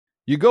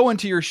You go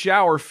into your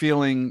shower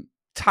feeling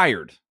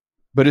tired,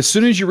 but as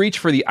soon as you reach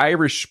for the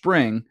Irish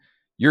Spring,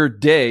 your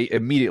day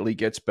immediately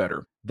gets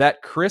better.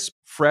 That crisp,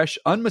 fresh,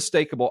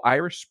 unmistakable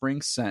Irish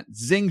Spring scent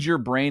zings your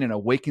brain and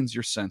awakens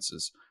your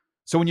senses.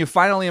 So when you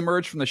finally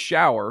emerge from the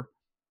shower,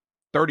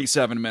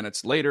 37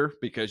 minutes later,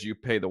 because you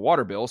pay the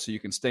water bill so you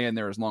can stay in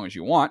there as long as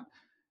you want,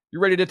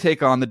 you're ready to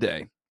take on the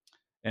day.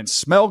 And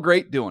smell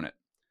great doing it.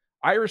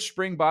 Irish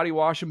Spring Body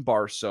Wash and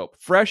Bar Soap.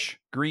 Fresh,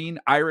 green,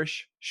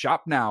 Irish.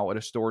 Shop now at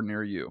a store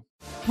near you.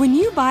 When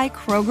you buy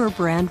Kroger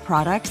brand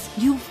products,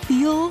 you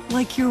feel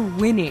like you're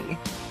winning.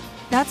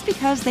 That's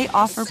because they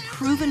offer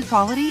proven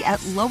quality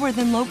at lower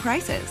than low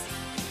prices.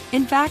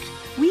 In fact,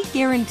 we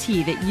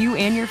guarantee that you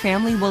and your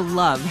family will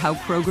love how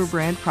Kroger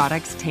brand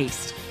products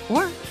taste,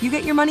 or you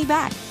get your money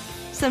back.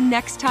 So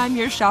next time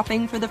you're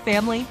shopping for the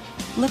family,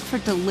 look for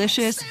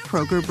delicious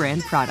Kroger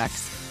brand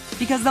products,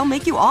 because they'll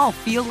make you all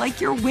feel like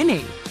you're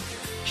winning.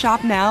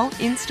 Shop now,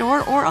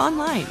 in-store, or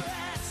online.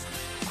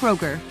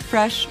 Kroger,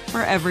 fresh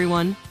for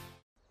everyone.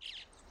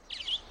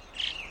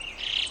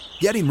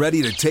 Getting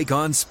ready to take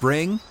on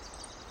spring?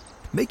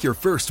 Make your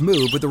first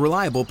move with the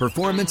reliable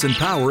performance and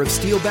power of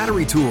Steel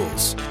battery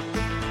tools.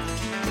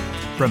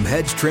 From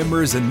hedge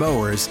trimmers and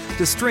mowers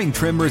to string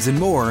trimmers and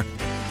more,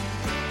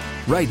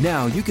 right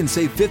now you can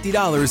save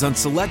 $50 on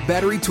select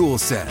battery tool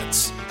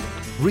sets.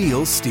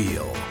 Real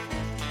Steel.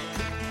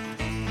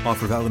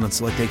 Offer valid on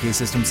select AK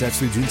system sets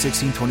through June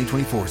 16,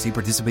 2024. See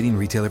participating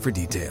retailer for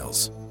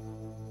details.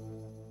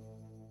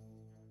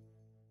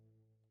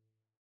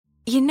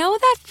 You know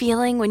that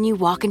feeling when you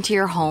walk into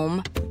your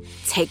home,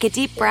 take a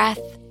deep breath,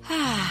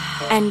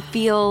 and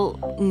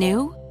feel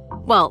new?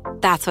 Well,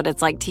 that's what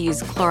it's like to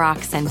use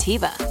Clorox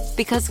Scentiva.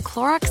 Because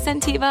Clorox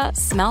Scentiva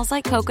smells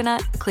like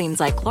coconut, cleans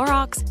like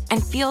Clorox,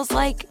 and feels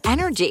like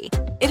energy.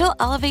 It'll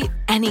elevate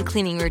any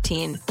cleaning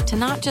routine to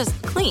not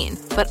just clean,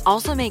 but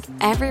also make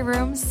every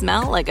room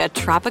smell like a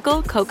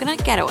tropical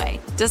coconut getaway.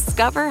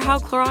 Discover how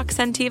Clorox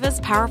Scentiva's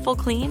powerful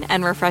clean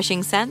and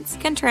refreshing scents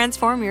can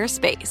transform your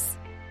space.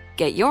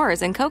 Get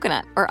yours in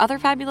coconut or other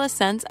fabulous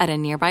scents at a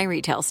nearby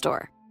retail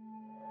store.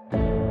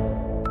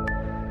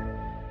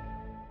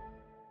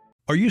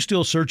 Are you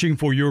still searching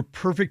for your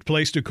perfect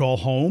place to call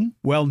home?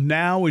 Well,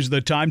 now is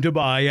the time to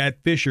buy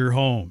at Fisher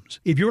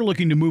Homes. If you're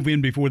looking to move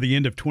in before the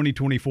end of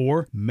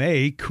 2024,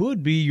 May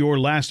could be your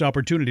last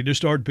opportunity to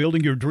start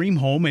building your dream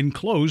home and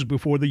close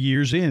before the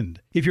year's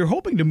end. If you're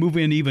hoping to move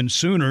in even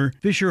sooner,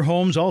 Fisher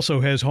Homes also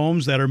has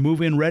homes that are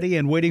move-in ready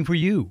and waiting for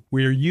you,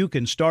 where you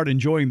can start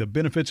enjoying the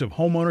benefits of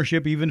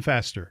homeownership even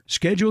faster.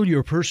 Schedule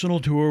your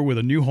personal tour with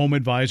a new home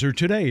advisor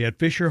today at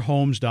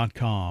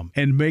FisherHomes.com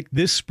and make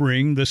this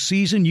spring the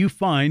season you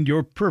find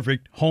your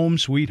perfect home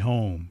sweet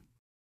home.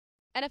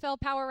 NFL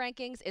Power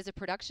Rankings is a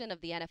production of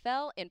the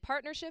NFL in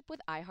partnership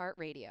with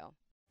iHeartRadio.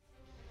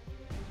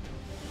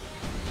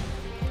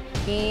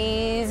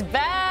 He's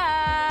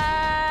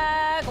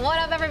back! What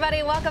up,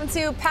 everybody? Welcome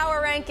to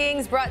Power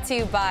Rankings, brought to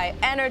you by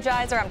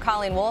Energizer. I'm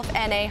Colleen Wolfe,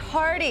 and a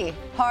hearty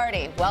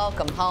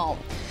welcome home.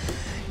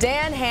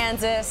 Dan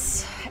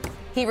Hanzus.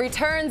 He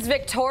returns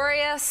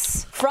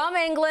victorious from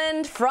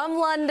England, from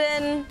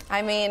London.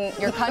 I mean,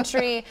 your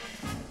country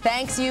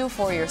thanks you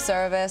for your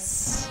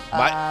service.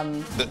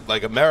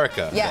 Like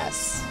America.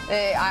 Yes.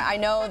 I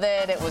know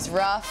that it was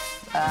rough.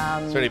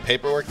 Is there any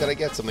paperwork that I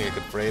get? Something I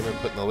could frame and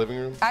put in the living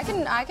room? I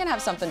can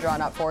have something drawn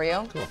up for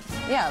you. Cool.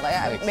 Yeah,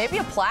 like maybe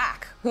a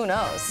plaque. Who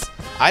knows?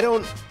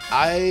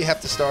 I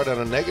have to start on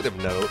a negative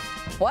note.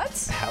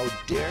 What? How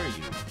dare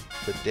you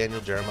put Daniel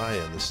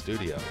Jeremiah in the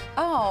studio?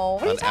 Oh,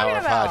 what are you talking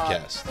about? On our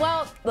podcast.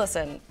 Well,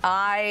 listen,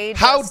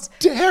 How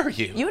dare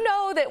you? You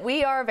know that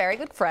we are very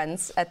good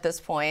friends at this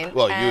point.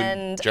 Well, you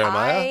and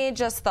Jeremiah? I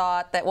just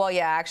thought that,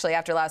 actually,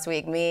 after last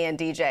week, me and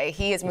DJ,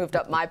 he has moved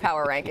up my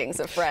power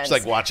rankings of friends.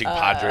 It's like watching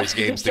Padres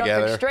games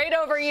together. Straight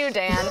over you,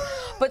 Dan.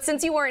 But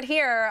since you weren't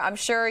here, I'm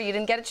sure you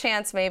didn't get a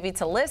chance maybe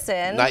to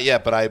listen. Not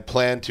yet, but I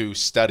plan to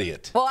study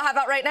it. Well, how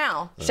about right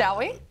now? Shall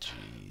we?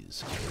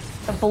 Jeez.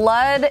 The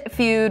blood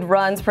feud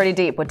runs pretty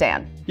deep with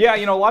Dan. Yeah,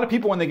 a lot of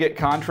people, when they get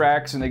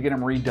contracts and they get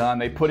them redone,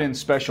 they put in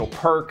special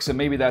perks, and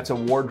maybe that's a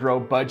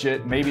wardrobe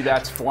budget. Maybe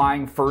that's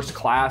flying first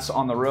class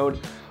on the road.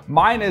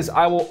 Mine is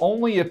I will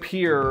only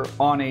appear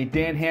on a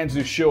Dan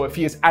Hanzus show if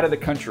he is out of the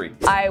country.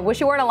 I wish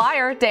you weren't a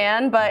liar,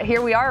 Dan, but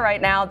here we are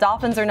right now.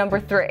 Dolphins are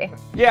number 3.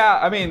 Yeah,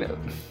 I mean,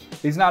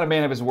 he's not a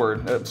man of his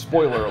word.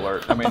 Spoiler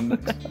alert. I mean,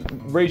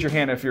 raise your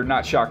hand if you're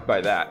not shocked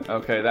by that.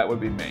 Okay, that would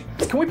be me.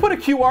 Can we put a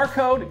QR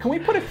code? Can we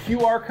put a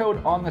QR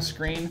code on the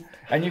screen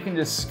and you can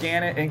just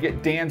scan it and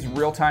get Dan's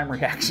real-time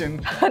reaction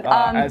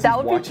as that he's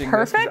would watching be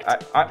perfect.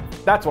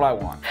 That's what I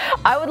want.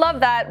 I would love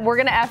that. We're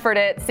going to effort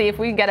it, see if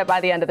we can get it by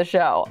the end of the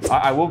show.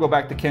 I will go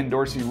back to Ken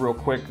Dorsey real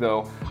quick,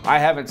 though. I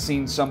haven't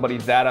seen somebody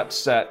that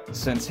upset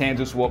since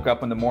Hanzus woke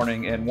up in the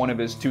morning and one of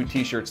his 2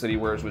 T-shirts that he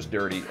wears was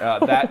dirty.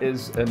 That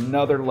is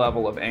another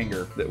level of anger.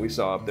 anger that we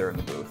saw up there in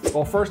the booth?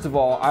 Well, first of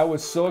all, I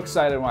was so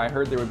excited when I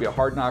heard there would be a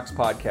Hard Knocks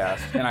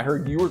podcast, and I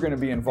heard you were going to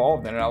be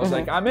involved in it. I was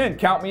like, I'm in,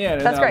 count me in.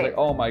 And That's then I great. was like,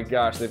 oh my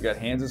gosh, they've got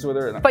Hanses with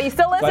her. But you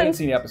still listen. I didn't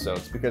see any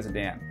episodes because of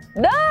Dan.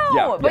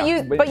 No, but you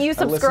I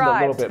subscribed. listened a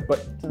little bit,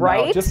 but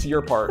right? No, just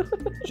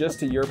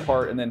to your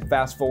part, and then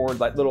fast forward,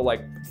 like little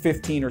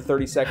 15 or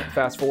 30 second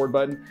fast forward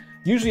button.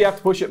 Usually you have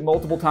to push it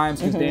multiple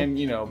times because Dan,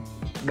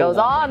 goes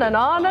on and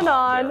on and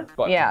on. There,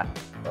 but, yeah.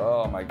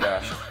 Oh my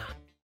gosh.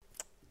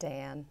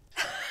 Dan.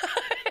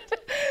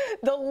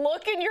 The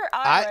look in your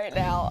eye right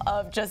now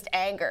of just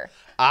anger.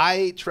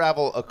 I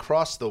travel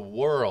across the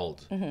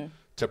world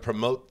to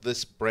promote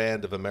this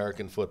brand of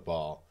American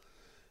football,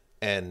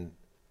 and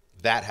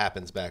that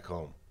happens back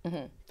home.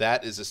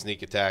 That is a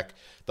sneak attack.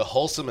 The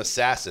wholesome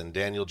assassin,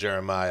 Daniel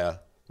Jeremiah,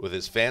 with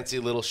his fancy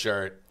little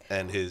shirt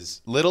and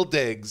his little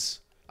digs.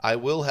 I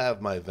will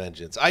have my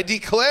vengeance. I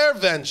declare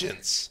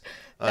vengeance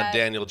on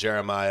Daniel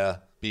Jeremiah.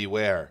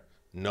 Beware,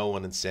 no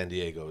one in San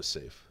Diego is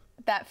safe.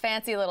 That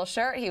fancy little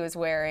shirt he was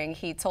wearing,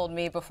 he told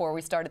me before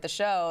we started the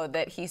show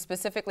that he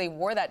specifically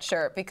wore that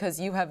shirt because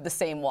you have the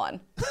same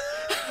one.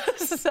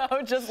 So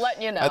just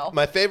letting you know.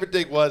 My favorite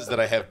thing was that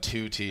I have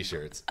 2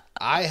 T-shirts.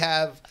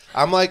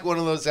 I'm like one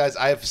of those guys.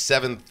 I have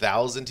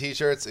 7,000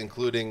 T-shirts,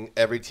 including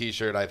every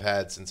T-shirt I've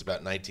had since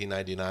about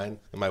 1999.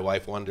 And my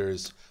wife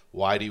wonders,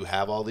 why do you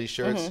have all these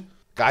shirts?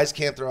 Guys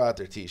can't throw out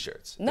their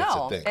T-shirts.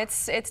 No,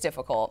 it's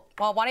difficult.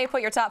 Well, why don't you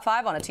put your top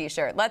 5 on a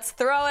T-shirt? Let's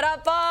throw it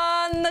up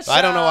on the show.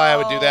 I don't know why I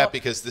would do that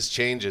because this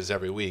changes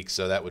every week,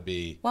 so that would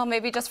be... Well,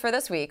 maybe just for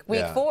this week.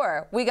 Week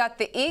 4, we got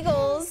the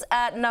Eagles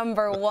at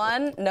number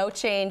 1. No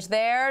change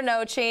there.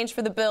 No change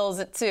for the Bills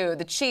at 2.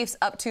 The Chiefs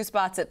up 2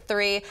 spots at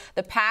 3.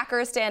 The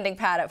Packers standing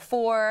pat at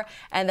 4.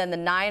 And then the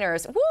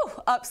Niners,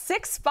 up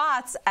 6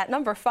 spots at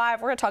number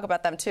 5. We're going to talk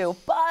about them too.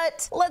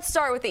 But let's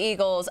start with the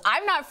Eagles.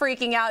 I'm not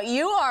freaking out.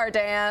 You are,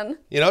 Dan.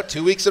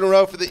 2 weeks in a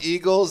row for the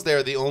Eagles.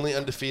 They're the only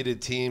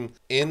undefeated team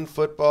in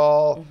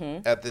football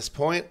at this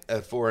point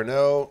at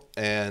 4-0.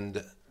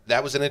 And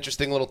that was an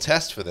interesting little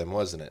test for them,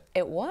 wasn't it?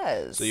 It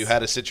was. So you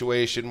had a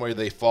situation where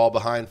they fall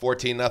behind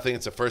 14-0.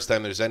 It's the first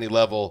time there's any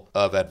level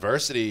of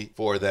adversity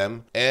for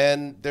them.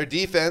 And their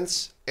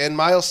defense and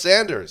Miles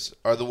Sanders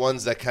are the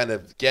ones that kind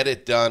of get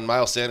it done.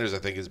 Miles Sanders, I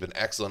think, has been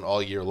excellent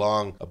all year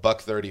long.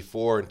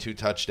 $134 and 2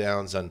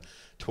 touchdowns on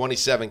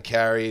 27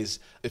 carries.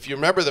 If you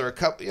remember, there were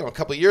a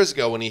couple years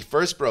ago when he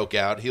first broke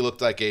out, he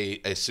looked like a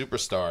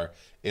superstar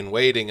in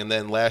waiting, and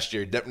then last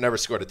year never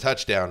scored a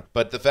touchdown.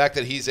 But the fact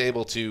that he's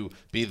able to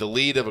be the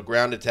lead of a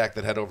ground attack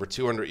that had over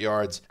 200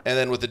 yards, and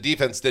then what the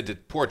defense did to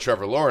poor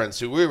Trevor Lawrence,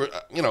 who we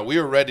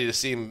were ready to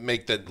see him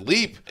make the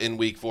leap in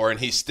week 4, and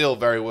he still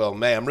very well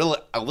may. I'm really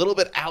a little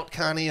bit out,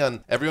 Connie,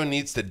 on everyone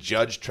needs to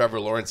judge Trevor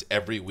Lawrence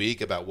every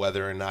week about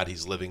whether or not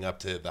he's living up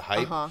to the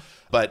hype.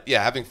 But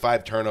yeah, having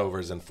 5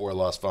 turnovers and 4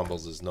 lost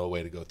fumbles is no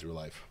way to go through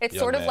life. It's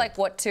sort of like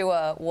what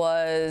Tua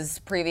was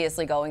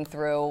previously going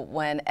through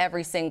when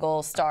every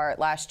single start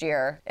last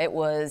year, he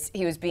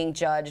was being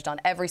judged on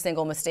every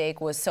single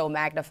mistake was so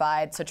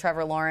magnified. So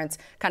Trevor Lawrence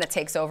kind of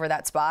takes over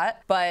that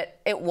spot. But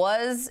it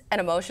was an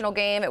emotional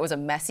game. It was a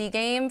messy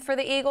game for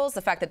the Eagles.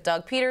 The fact that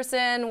Doug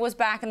Peterson was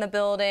back in the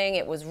building,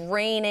 it was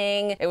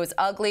raining, it was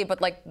ugly, but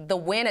the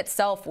win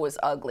itself was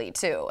ugly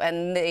too.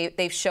 And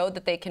they've showed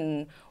that they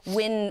can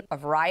win a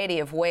variety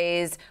of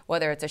ways,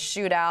 whether it's a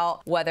shootout,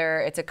 whether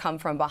it's a come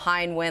from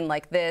behind win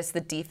like this. The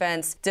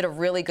defense did a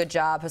really good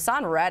job.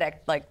 Hassan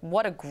Reddick,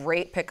 what a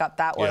great pickup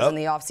that was in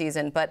the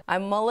offseason. But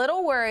I'm a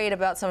little worried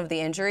about some of the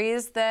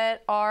injuries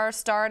that are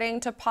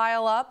starting to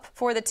pile up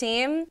for the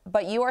team.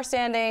 But you are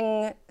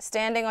standing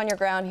on your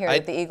ground here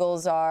that the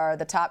Eagles are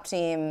the top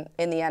team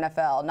in the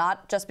NFL,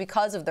 not just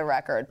because of the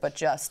record, but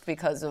just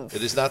because of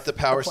it is not the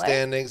power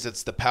standings,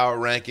 it's the power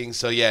rankings.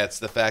 So yeah, it's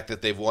the fact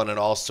that they've won in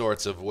all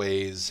sorts of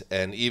ways.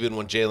 And even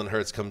when Jalen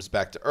Hurts comes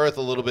back to earth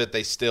a little bit,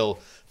 they still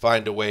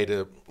find a way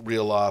to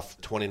reel off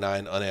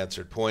 29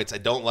 unanswered points. I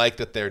don't like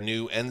that their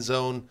new end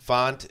zone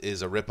font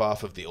is a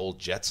ripoff of the old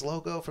Jets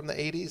logo from the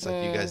 80s.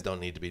 You guys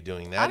don't need to be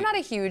doing that. I'm not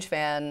a huge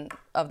fan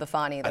of the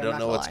font either. I don't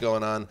know what's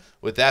going on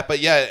with that. But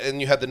yeah, and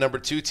you had the number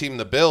 2 team,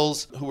 the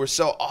Bills, who were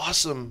so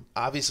awesome,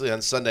 obviously,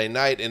 on Sunday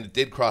night. And it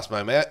did cross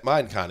my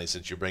mind, Connie,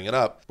 since you bring it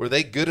up. Were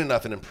they good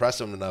enough and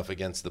impressive enough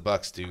against the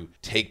Bucs to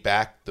take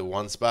back the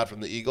 1 spot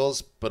from the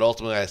Eagles? But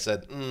ultimately I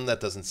said,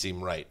 that doesn't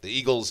seem right. The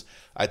Eagles,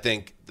 I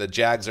think the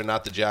Jags are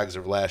not the Jags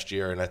of last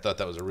year, and I thought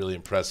that was a really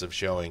impressive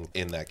showing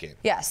in that game.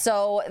 Yeah,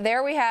 so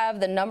there we have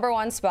the number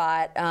 1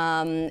 spot,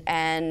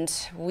 and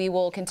we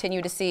will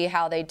continue to see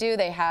how they do.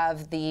 They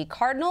have the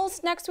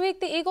Cardinals next week,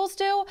 the Eagles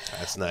do.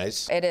 That's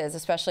nice. It is,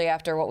 especially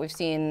after what we've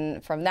seen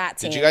from that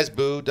team. Did you guys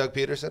boo Doug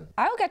Peterson?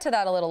 I'll get to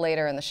that a little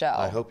later in the show.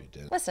 I hope you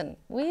did. Listen,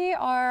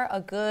 we're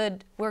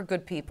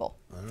good people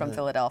from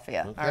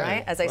Philadelphia, all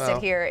right? As I sit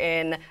here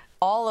in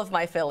all of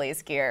my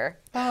Phillies gear.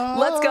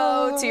 Let's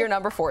go to your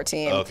number 4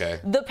 team. Okay.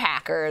 The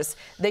Packers.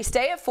 They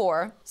stay at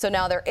 4, so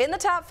now they're in the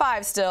top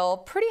 5 still.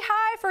 Pretty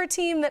high for a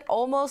team that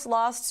almost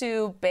lost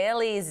to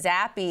Bailey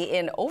Zappi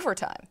in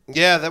overtime.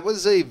 Yeah, that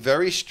was a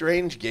very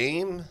strange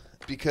game.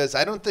 because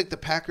I don't think the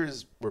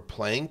Packers were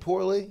playing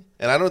poorly.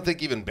 And I don't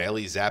think even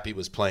Bailey Zappi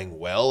was playing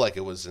well. Like,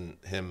 it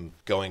wasn't him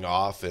going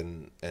off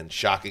and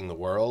shocking the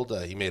world.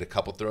 He made a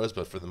couple throws,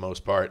 but for the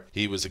most part,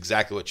 he was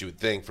exactly what you would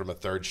think from a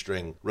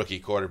third-string rookie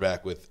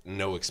quarterback with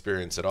no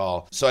experience at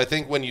all. So I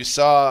think when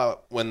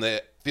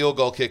the field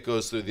goal kick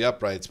goes through the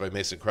uprights by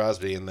Mason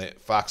Crosby and the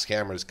Fox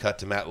cameras cut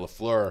to Matt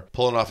LaFleur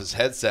pulling off his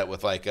headset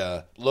with like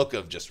a look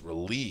of just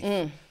relief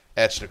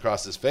etched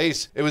across his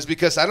face, it was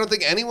because I don't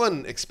think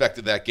anyone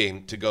expected that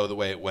game to go the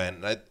way it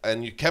went.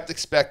 And you kept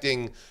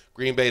expecting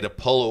Green Bay to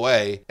pull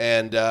away.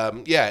 And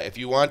if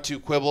you want to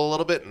quibble a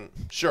little bit,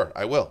 sure,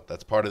 I will.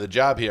 That's part of the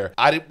job here.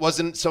 I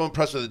wasn't so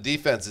impressed with the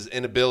defense's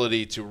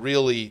inability to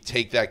really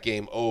take that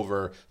game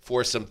over,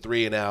 force some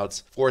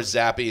 3-and-outs, force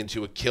Zappi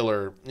into a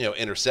killer,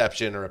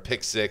 interception or a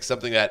pick six,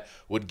 something that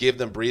would give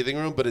them breathing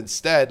room. But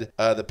instead,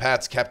 the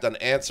Pats kept on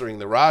answering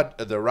the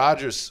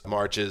Rodgers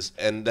marches,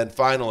 and then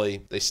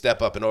finally they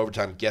step up in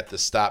overtime, get the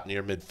stop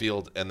near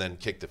midfield, and then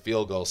kick the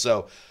field goal.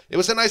 So it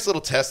was a nice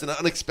little test, an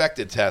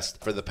unexpected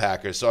test for the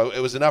Packers. So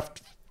it was enough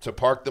to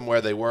park them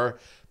where they were.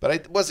 But I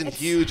wasn't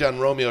huge on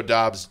Romeo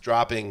Doubs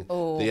dropping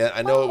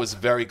I know it was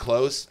very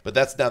close, but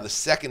that's now the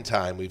second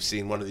time we've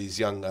seen one of these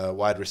young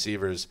wide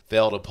receivers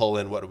fail to pull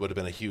in what would have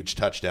been a huge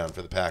touchdown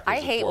for the Packers.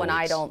 I hate when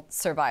I don't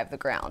survive the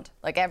ground,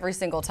 like every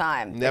single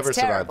time. Never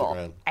survive the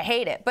ground. I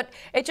hate it, but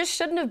it just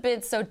shouldn't have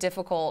been so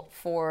difficult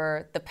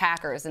for the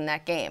Packers in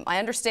that game. I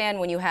understand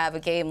when you have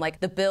a game like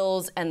the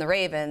Bills and the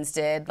Ravens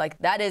did, like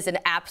that is an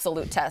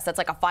absolute test. That's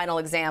like a final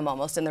exam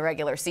almost in the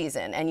regular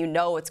season, and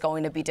it's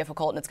going to be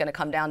difficult and it's going to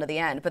come down to the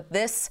end. But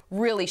this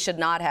really should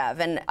not have.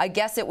 And I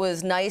guess it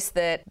was nice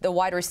that the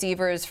wide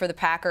receivers for the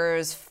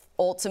Packers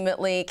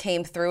ultimately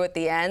came through at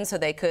the end so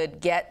they could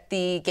get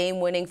the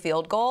game-winning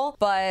field goal.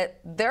 But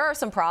there are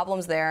some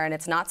problems there, and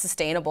it's not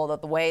sustainable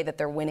the way that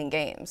they're winning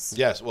games.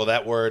 Yes, well,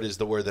 that word is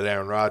the word that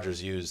Aaron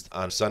Rodgers used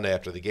on Sunday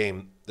after the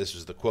game. This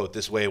was the quote: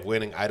 "This way of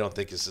winning I don't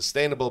think is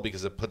sustainable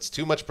because it puts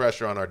too much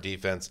pressure on our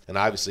defense, and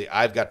obviously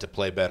I've got to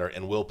play better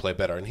and will play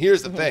better." And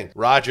here's the thing.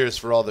 Rodgers,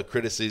 for all the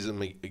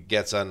criticism he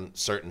gets on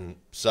certain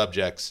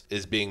subjects,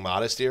 is being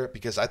modest here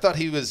because I thought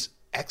he was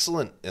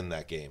excellent in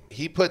that game.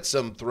 He put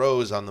some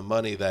throws on the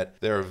money that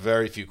there are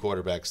very few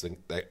quarterbacks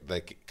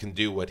that can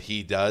do what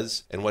he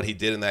does and what he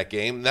did in that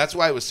game. And that's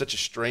why it was such a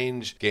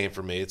strange game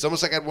for me. It's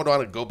almost like I would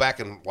want to go back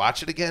and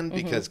watch it again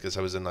because I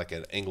was in like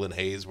an England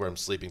haze where I'm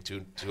sleeping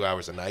two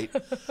hours a night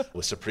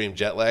with supreme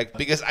jet lag.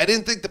 Because I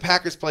didn't think the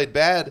Packers played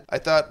bad. I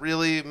thought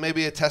really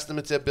maybe a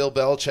testament to Bill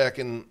Belichick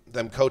and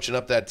them coaching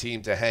up that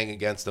team to hang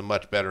against a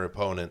much better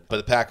opponent. But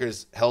the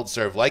Packers held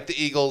serve like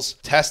the Eagles,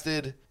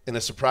 tested in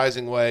a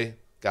surprising way,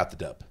 got the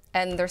dub.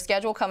 And their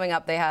schedule coming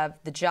up, they have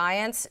the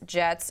Giants,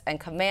 Jets, and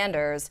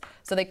Commanders.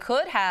 So they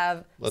could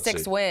have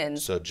six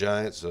wins. So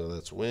Giants, so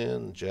that's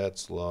win,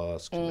 Jets,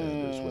 loss,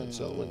 Commanders, win.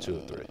 So win 2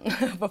 and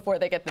 3. Before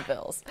they get the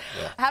Bills.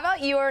 Yeah. How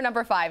about your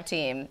number 5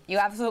 team? You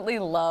absolutely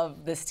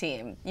love this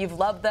team. You've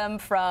loved them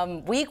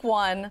from week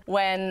 1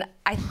 when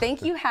I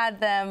think you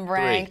had them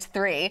ranked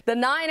 3. The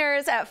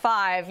Niners at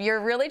 5. You're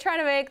really trying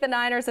to make the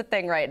Niners a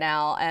thing right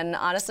now. And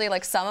honestly,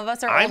 like some of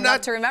us are old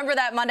enough to remember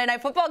that Monday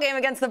Night Football game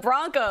against the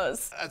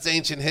Broncos. That's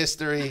ancient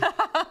history.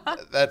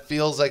 That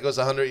feels like it was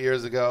 100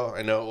 years ago.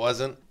 I know it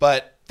wasn't.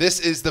 But this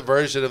is the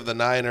version of the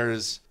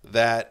Niners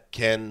that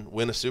can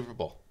win a Super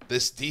Bowl.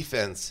 This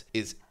defense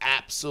is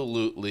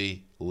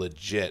absolutely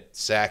legit,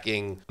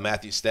 sacking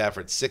Matthew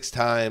Stafford 6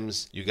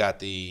 times. You got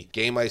the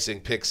game-icing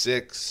pick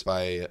 6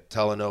 by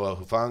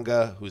Talanoa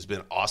Hufanga, who's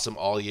been awesome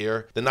all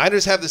year. The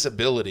Niners have this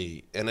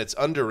ability, and it's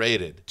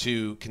underrated,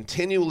 to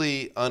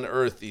continually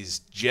unearth these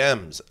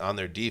gems on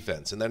their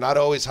defense. And they're not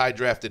always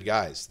high-drafted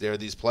guys. They're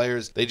these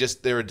players,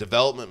 they're a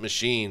development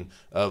machine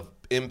of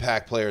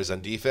impact players on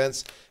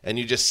defense, and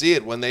you just see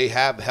it when they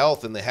have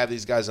health and they have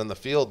these guys on the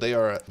field. They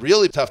are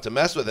really tough to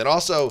mess with. And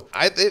also,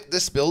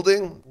 this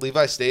building,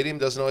 Levi Stadium,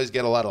 doesn't always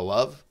get a lot of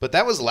love, but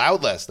that was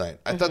loud last night.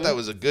 I thought that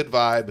was a good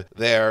vibe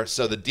there.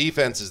 So the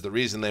defense is the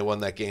reason they won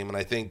that game, and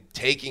I think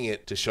taking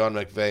it to Sean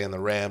McVay and the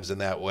Rams in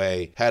that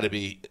way had to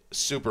be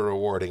super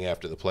rewarding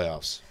after the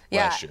playoffs.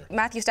 Last year.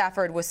 Matthew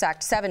Stafford was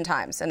sacked 7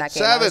 times in that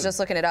game. I was just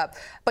looking it up.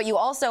 But you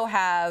also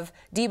have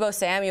Deebo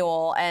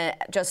Samuel, and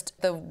just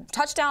the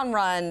touchdown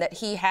run that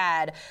he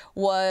had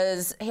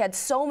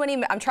so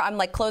many. I'm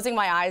like closing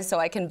my eyes so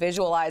I can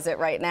visualize it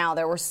right now.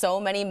 There were so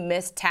many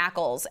missed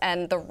tackles,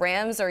 and the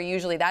Rams are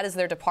usually, that is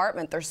their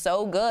department. They're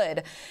so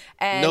good.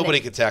 And nobody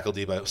could tackle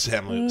Deebo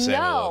Samuel.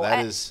 No,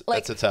 that's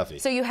a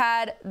toughie. So you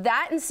had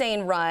that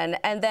insane run,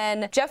 and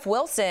then Jeff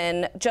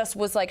Wilson just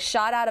was like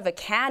shot out of a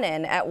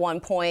cannon at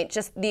one point.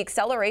 Just the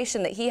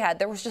acceleration that he had,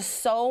 there was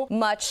just so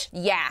much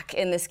yak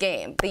in this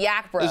game. The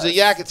yak bros. It was a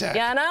yak attack.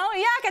 You know, a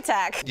yak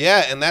attack.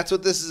 Yeah, and that's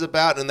what this is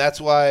about, and that's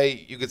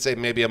why you could say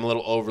maybe I'm a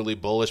little overly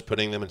bullish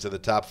putting them into the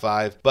top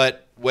 5.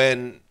 But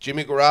when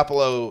Jimmy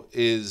Garoppolo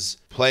is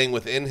playing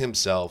within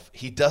himself,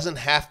 he doesn't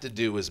have to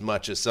do as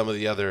much as some of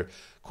the other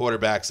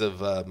quarterbacks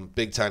of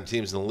big-time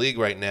teams in the league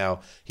right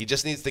now. He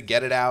just needs to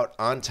get it out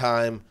on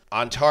time,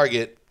 on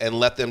target, and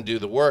let them do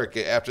the work.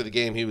 After the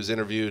game, he was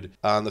interviewed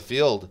on the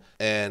field,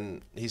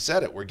 and he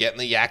said it. We're getting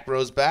the Yak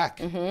Bros back.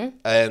 Mm-hmm.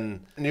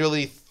 And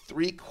nearly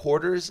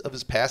 3/4 of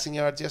his passing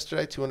yards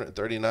yesterday,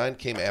 239,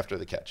 came after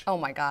the catch. Oh,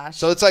 my gosh.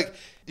 So it's like,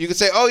 you could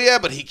say, oh, yeah,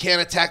 but he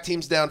can't attack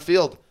teams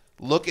downfield.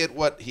 Look at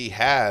what he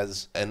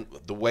has and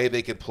the way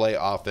they could play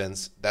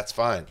offense. That's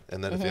fine.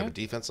 And then if you have a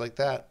defense like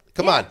that,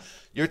 come on.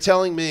 You're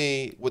telling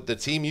me with the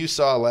team you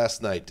saw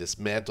last night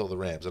dismantle the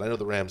Rams. And I know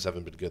the Rams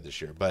haven't been good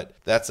this year, but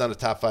that's not a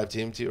top 5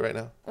 team to you right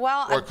now?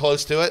 Well, or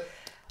close to it?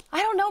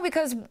 I don't know,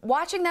 because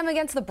watching them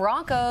against the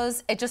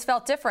Broncos, it just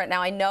felt different.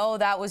 Now, I know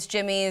that was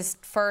Jimmy's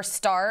first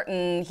start,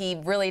 and he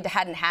really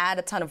hadn't had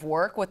a ton of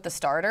work with the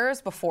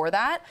starters before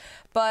that.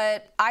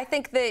 But I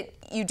think that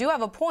you do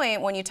have a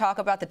point when you talk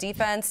about the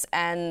defense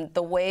and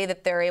the way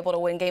that they're able to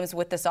win games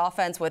with this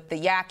offense, with the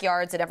yak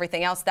yards and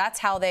everything else. That's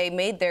how they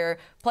made their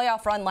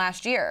playoff run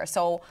last year.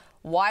 So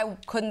why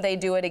couldn't they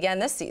do it again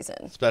this season?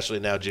 Especially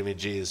now Jimmy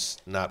G is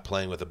not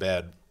playing with a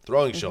bad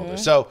throwing shoulder.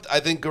 So I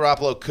think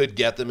Garoppolo could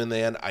get them in the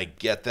end. I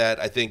get that.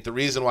 I think the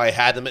reason why I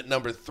had them at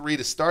number 3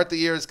 to start the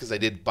year is because I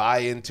did buy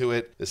into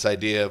it, this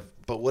idea of,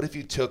 but what if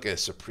you took a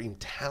supreme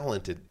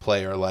talented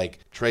player like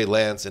Trey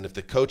Lance, and if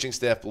the coaching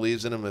staff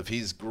believes in him, if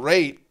he's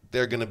great,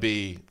 they're going to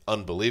be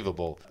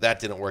unbelievable. That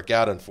didn't work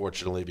out,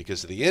 unfortunately,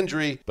 because of the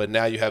injury. But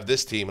now you have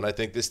this team, and I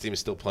think this team is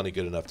still plenty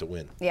good enough to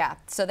win. Yeah,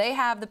 so they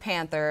have the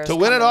Panthers. To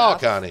win it all,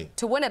 Connie.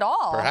 To win it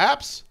all.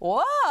 Perhaps.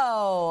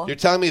 Whoa. You're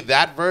telling me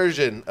that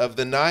version of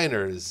the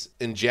Niners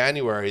in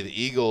January,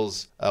 the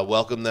Eagles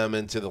welcomed them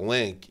into the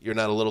link. You're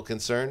not a little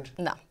concerned?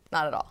 No.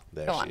 Not at all.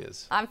 There she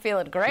is. I'm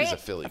feeling great. She's a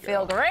Philly girl. I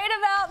feel great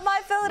about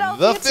my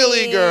Philadelphia The Philly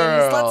teams.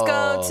 girl. Let's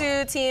go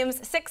to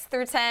teams 6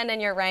 through 10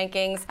 in your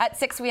rankings. At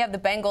 6, we have the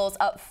Bengals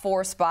up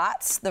 4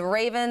 spots. The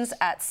Ravens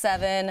at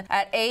 7.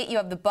 At 8, you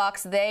have the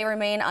Bucks. They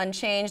remain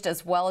unchanged,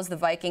 as well as the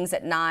Vikings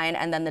at 9.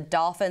 And then the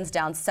Dolphins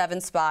down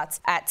 7 spots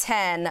at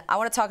 10. I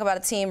want to talk about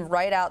a team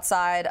right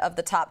outside of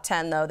the top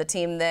 10, though. The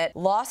team that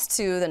lost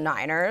to the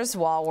Niners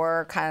while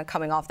we're kind of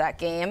coming off that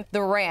game.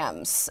 The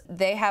Rams.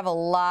 They have a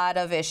lot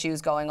of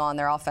issues going on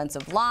their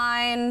offensive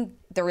line.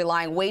 They're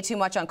relying way too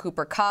much on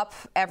Cooper Kupp.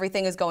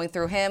 Everything is going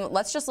through him.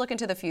 Let's just look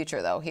into the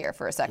future, though, here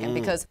for a second,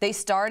 because they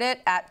started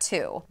at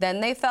 2. Then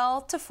they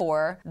fell to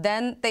 4.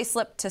 Then they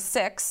slipped to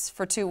 6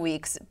 for 2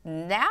 weeks.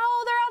 Now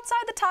they're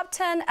outside the top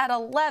 10 at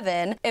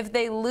 11. If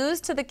they lose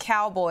to the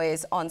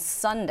Cowboys on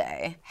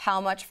Sunday,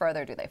 how much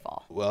further do they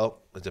fall? Well,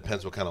 it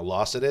depends what kind of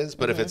loss it is.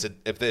 But if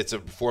it's a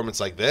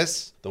performance like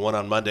this, the one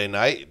on Monday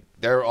night,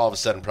 they're all of a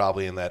sudden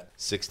probably in that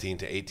 16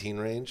 to 18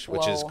 range,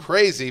 which is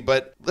crazy.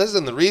 But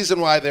listen, the reason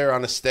why they're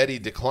on a steady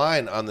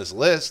decline on this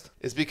list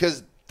is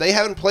because they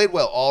haven't played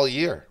well all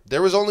year.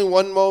 There was only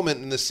one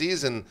moment in the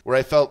season where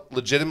I felt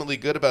legitimately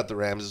good about the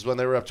Rams, is when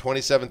they were up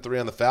 27-3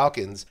 on the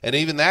Falcons. And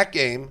even that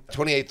game,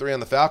 28-3 on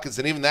the Falcons,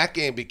 and even that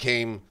game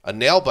became a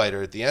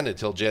nail-biter at the end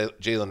until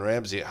Jalen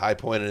Ramsey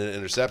high-pointed an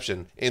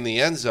interception in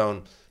the end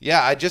zone.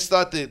 Yeah, I just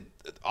thought that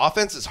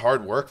offense is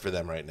hard work for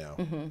them right now.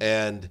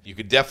 And you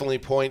could definitely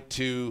point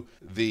to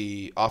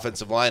the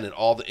offensive line and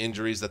all the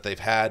injuries that they've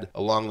had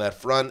along that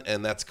front,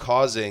 and that's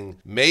causing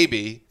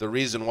maybe the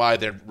reason why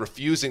they're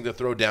refusing to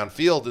throw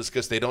downfield is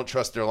because they don't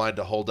trust their line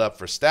to hold up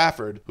for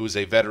Stafford, who's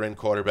a veteran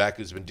quarterback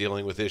who's been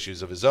dealing with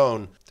issues of his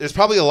own. There's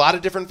probably a lot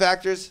of different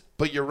factors,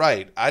 but you're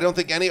right. I don't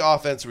think any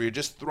offense where you're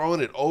just throwing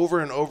it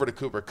over and over to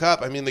Cooper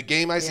Kupp. I mean, the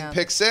game-icing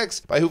pick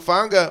 6 by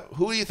Hufanga,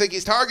 who do you think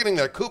he's targeting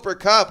there? Cooper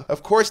Kupp.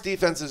 Of course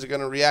defenses are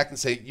going to react and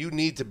say, you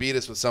need to beat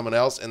us with someone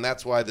else, and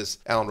that's why this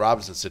Allen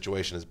Robinson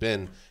situation has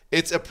been.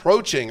 It's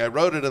approaching. I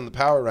wrote it in the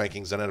power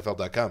rankings on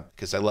NFL.com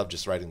because I love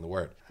just writing the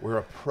word. We're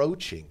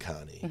approaching,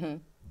 Connie,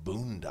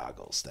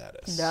 boondoggle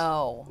status.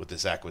 No. With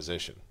this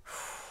acquisition.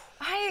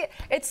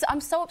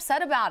 I'm so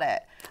upset about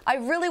it. I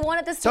really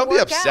wanted this to work out. Don't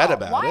be upset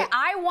about it.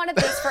 I wanted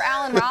this for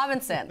Allen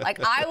Robinson. Like,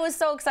 I was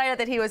so excited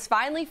that he was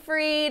finally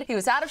freed. He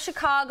was out of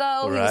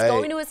Chicago. Right. He was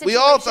going to a situation we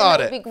all thought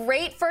that would be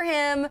great for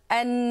him.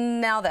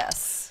 And now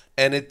this.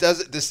 And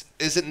this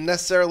isn't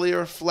necessarily a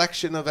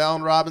reflection of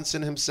Allen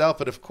Robinson himself,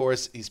 but of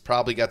course he's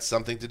probably got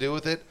something to do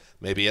with it.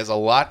 Maybe he has a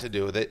lot to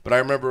do with it. But I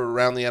remember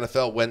Around the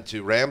NFL went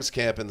to Rams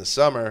camp in the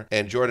summer,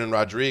 and Jordan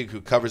Rodriguez,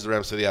 who covers the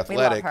Rams for The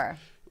Athletic. We love her.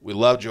 We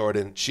love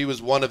Jordan. She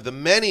was one of the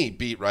many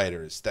beat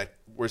writers that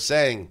were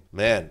saying,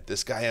 man,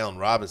 this guy Allen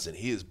Robinson,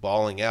 he is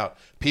balling out.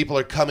 People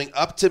are coming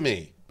up to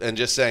me and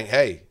just saying,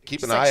 hey,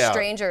 keep an eye out.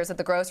 Strangers at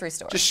the grocery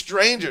store. Just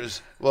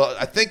strangers. Well,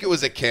 I think it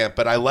was a camp,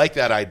 but I like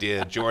that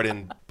idea,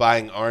 Jordan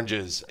buying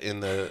oranges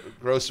in the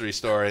grocery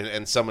store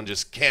and someone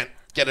just can't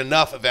get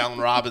enough of Allen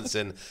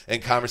Robinson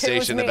and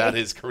conversation about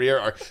his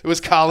career. It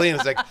was Colleen.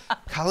 It's like,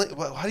 Colleen,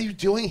 what are you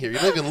doing here? You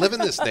don't even live in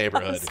this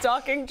neighborhood. I'm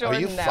stalking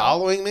Jordan Are you now.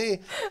 following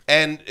me?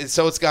 And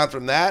so it's gone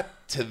from that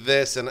to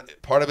this, and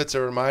part of it's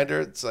a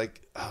reminder. It's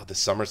like, oh, the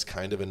summer's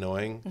kind of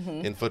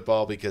annoying in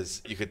football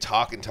because you could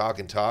talk and talk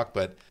and talk,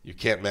 but you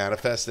can't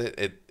manifest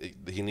it.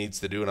 He needs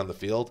to do it on the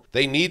field.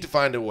 They need to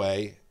find a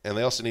way, and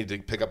they also need to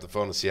pick up the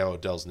phone to see how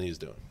Odell's knee is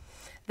doing.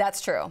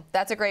 That's true.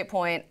 That's a great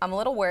point. I'm a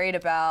little worried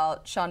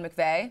about Sean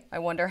McVay. I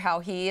wonder how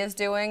he is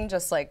doing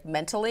just like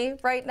mentally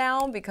right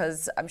now,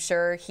 because I'm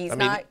sure he's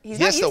not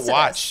used to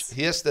this.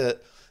 He has to,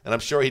 and I'm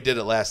sure he did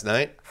it last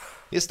night.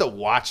 He has to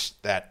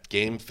watch that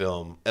game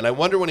film. And I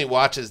wonder when he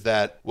watches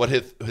that, what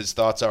his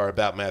thoughts are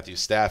about Matthew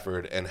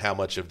Stafford and how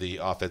much of the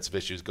offensive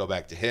issues go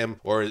back to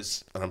him. And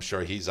I'm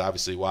sure he's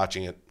obviously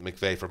watching it,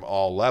 McVay, from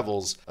all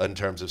levels in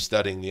terms of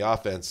studying the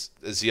offense.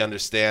 Does he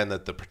understand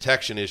that the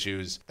protection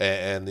issues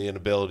and the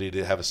inability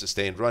to have a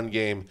sustained run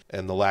game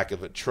and the lack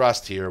of a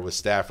trust here with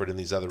Stafford and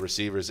these other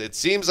receivers? It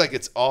seems like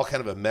it's all kind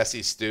of a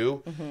messy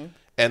stew.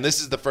 And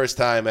this is the first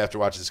time after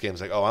watching this game,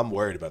 it's like, oh, I'm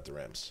worried about the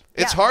Rams.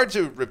 It's hard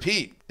to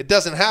repeat. It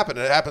doesn't happen.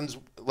 It happens.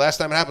 Last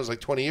time it happened was like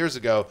 20 years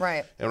ago.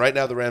 Right. And right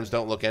now the Rams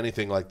don't look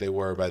anything like they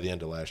were by the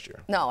end of last year.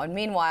 No, and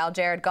meanwhile,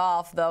 Jared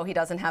Goff, though he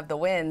doesn't have the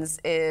wins,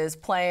 is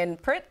playing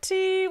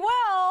pretty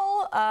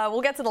well.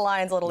 We'll get to the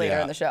Lions a little later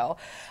in the show.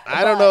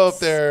 I don't know if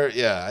they're,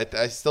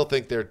 I still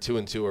think they're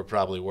 2-2 or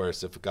probably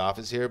worse if Goff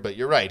is here. But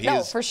you're right.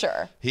 For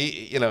sure.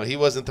 He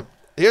wasn't the.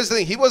 Here's the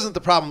thing. He wasn't the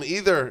problem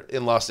either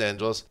in Los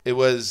Angeles. It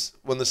was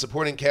when the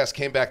supporting cast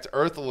came back to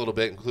earth a little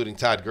bit, including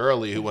Todd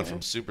Gurley, who went from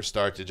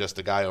superstar to just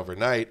a guy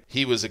overnight.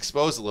 He was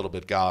exposed a little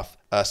bit, Goff.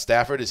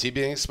 Stafford, is he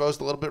being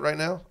exposed a little bit right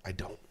now? I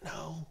don't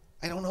know.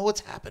 I don't know what's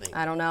happening.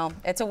 I don't know.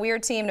 It's a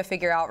weird team to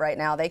figure out right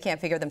now. They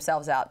can't figure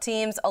themselves out.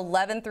 Teams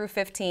 11 through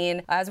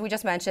 15, as we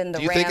just mentioned, the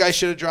Rams. Do you think I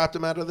should have dropped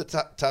him out of the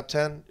top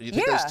 10? Do you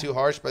think that was too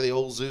harsh by the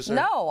old Zeuser?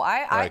 No,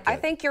 I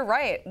think you're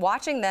right.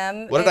 Watching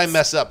them, what did I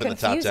mess up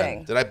confusing. In the top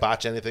 10? Did I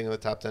botch anything in the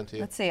top 10 to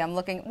you? Let's see. I'm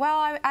looking.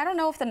 Well, I don't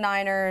know if the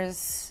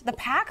Niners, the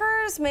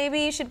Packers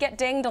maybe should get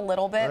dinged a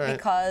little bit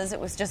because it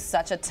was just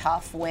such a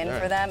tough win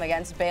for them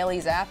against Bailey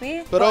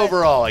Zappi. But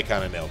overall, I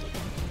kind of nailed it.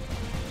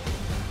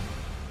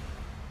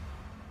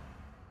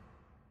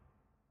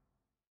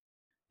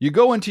 You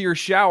go into your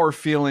shower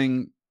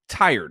feeling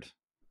tired,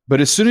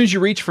 but as soon as you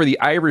reach for the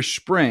Irish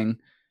Spring,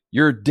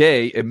 your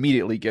day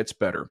immediately gets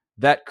better.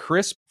 That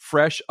crisp,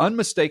 fresh,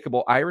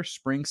 unmistakable Irish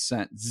Spring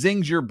scent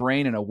zings your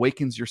brain and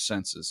awakens your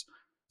senses.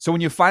 So when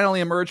you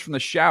finally emerge from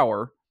the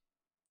shower,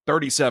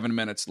 37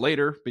 minutes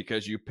later,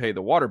 because you pay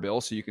the water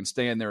bill so you can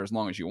stay in there as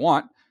long as you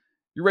want,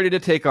 you're ready to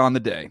take on the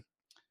day.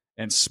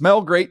 And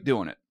smell great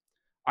doing it.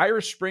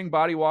 Irish Spring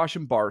Body Wash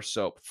and Bar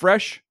Soap.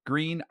 Fresh,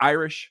 green,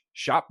 Irish.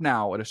 Shop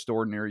now at a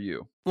store near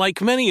you.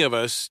 Like many of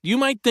us, you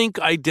might think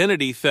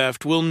identity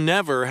theft will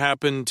never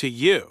happen to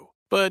you.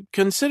 But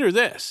consider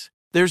this.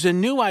 There's a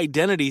new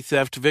identity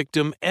theft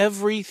victim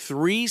every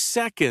 3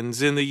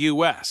 seconds in the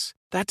U.S.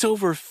 That's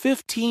over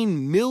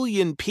 15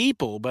 million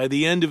people by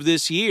the end of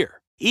this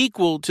year,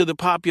 equal to the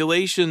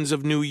populations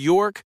of New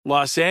York,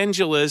 Los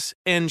Angeles,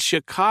 and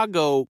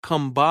Chicago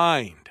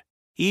combined.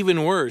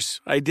 Even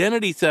worse,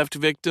 identity theft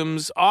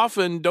victims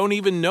often don't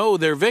even know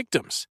they're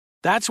victims.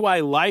 That's why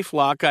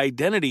LifeLock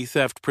Identity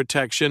Theft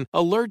Protection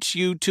alerts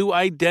you to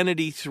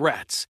identity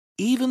threats,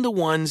 even the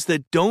ones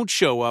that don't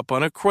show up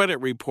on a credit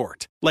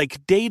report,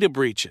 like data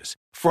breaches,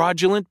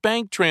 fraudulent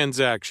bank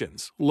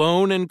transactions,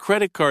 loan and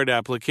credit card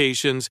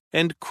applications,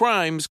 and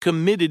crimes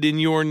committed in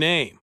your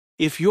name.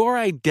 If your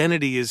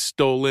identity is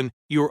stolen,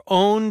 your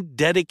own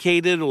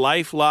dedicated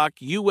LifeLock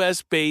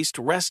U.S.-based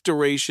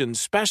restoration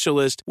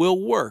specialist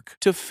will work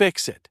to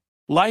fix it.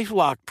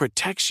 LifeLock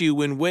protects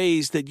you in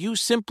ways that you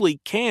simply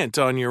can't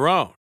on your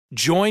own.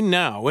 Join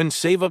now and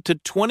save up to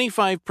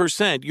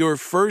 25% your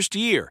first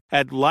year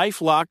at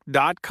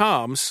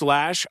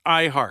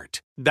LifeLock.com/iHeart.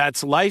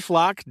 That's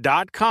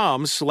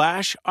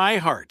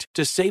LifeLock.com/iHeart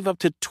to save up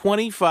to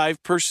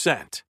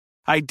 25%.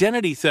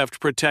 Identity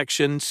theft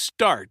protection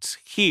starts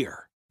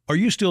here. Are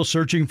you still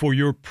searching for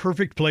your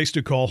perfect place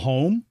to call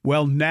home?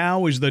 Well,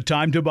 now is the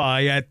time to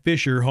buy at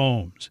Fisher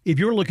Homes. If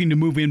you're looking to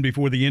move in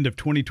before the end of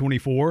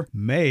 2024,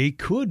 May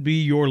could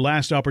be your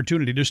last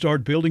opportunity to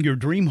start building your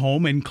dream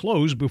home and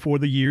close before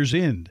the year's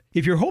end.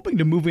 If you're hoping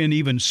to move in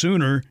even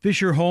sooner,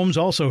 Fisher Homes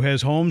also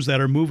has homes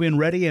that are move-in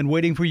ready and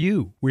waiting for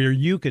you, where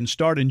you can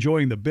start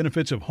enjoying the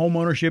benefits of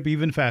homeownership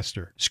even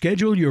faster.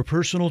 Schedule your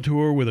personal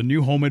tour with a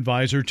new home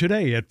advisor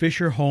today at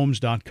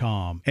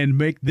FisherHomes.com and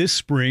make this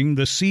spring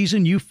the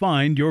season you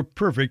find your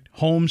perfect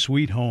home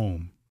sweet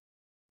home.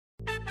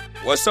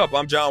 What's up?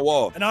 I'm John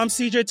Wall. And I'm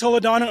CJ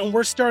Toledano, and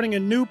we're starting a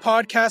new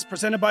podcast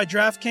presented by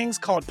DraftKings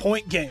called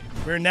Point Game.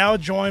 We're now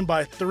joined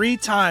by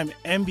 3-time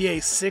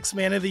NBA Sixth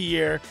Man of the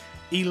Year,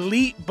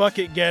 elite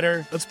bucket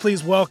getter. Let's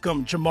please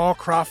welcome Jamal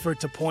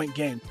Crawford to Point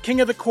Game. King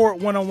of the Court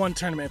one-on-one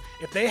tournament.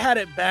 If they had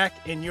it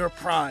back in your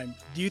prime,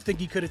 do you think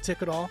you could have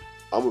took it all?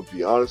 I'm going to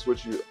be honest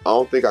with you. I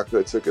don't think I could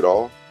have took it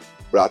all,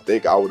 but I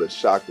think I would have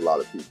shocked a lot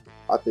of people.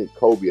 I think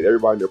Kobe and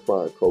everybody in their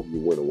prime, Kobe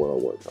would win a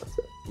one-on-one contest.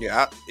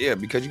 Yeah,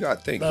 because you got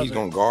to think. He's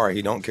going to guard.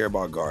 He don't care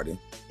about guarding.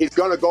 He's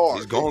going to guard.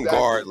 He's going to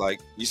guard. Like,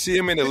 you see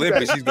him in the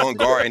Olympics, he's going to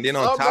guard. And then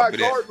on top of that. I'm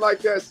not guarding like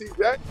that,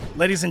 CJ.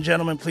 Ladies and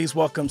gentlemen, please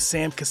welcome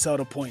Sam Cassell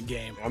to Point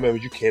Game. I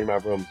remember you came to my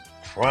room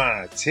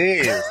crying,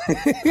 tears.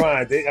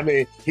 Crying. I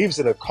mean, he was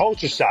in a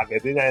culture shock.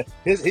 And then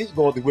he's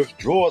going through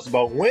withdrawals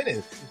about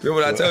winning.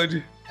 Remember what I told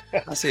you?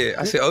 I said,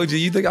 OG,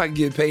 you think I can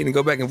get paid and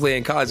go back and play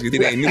in college because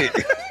it ain't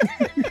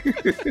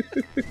it?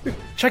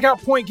 Check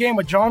out Point Game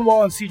with John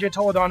Wall and CJ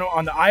Toledano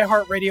on the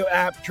iHeartRadio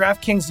app,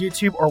 DraftKings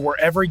YouTube, or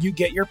wherever you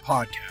get your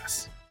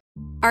podcasts.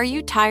 Are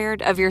you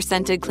tired of your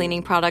scented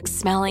cleaning products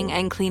smelling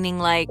and cleaning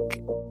like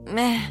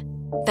meh?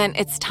 Then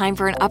it's time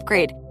for an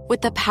upgrade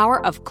with the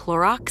power of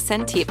Clorox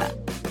Scentiva.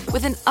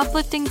 With an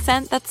uplifting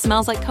scent that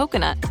smells like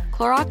coconut,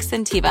 Clorox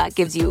Scentiva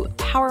gives you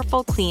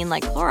powerful clean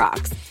like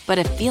Clorox, but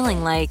a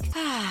feeling like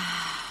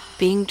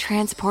being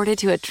transported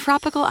to a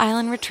tropical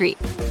island retreat.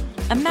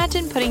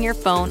 Imagine putting your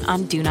phone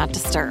on Do Not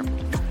Disturb,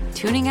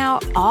 tuning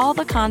out all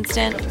the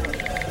constant,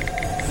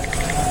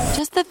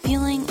 just the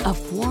feeling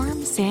of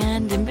warm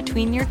sand in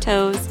between your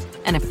toes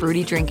and a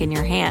fruity drink in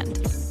your hand.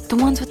 The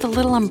ones with the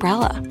little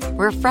umbrella.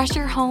 Refresh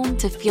your home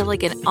to feel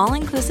like an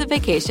all-inclusive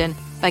vacation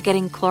by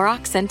getting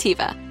Clorox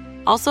Scentiva.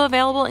 Also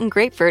available in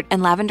grapefruit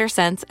and lavender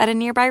scents at a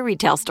nearby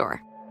retail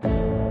store.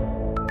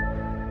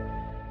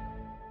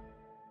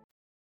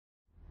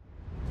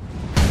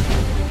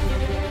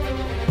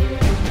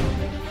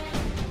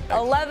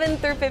 11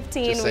 through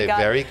 15. Just we say got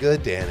very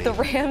good, Danny. The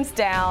Rams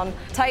down.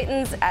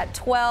 Titans at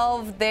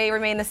 12. They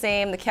remain the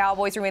same. The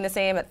Cowboys remain the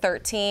same at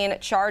 13.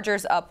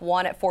 Chargers up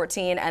 1 at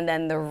 14. And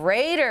then the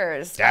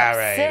Raiders up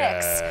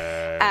 6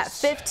 at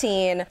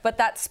 15. But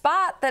that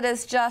spot that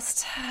is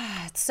just,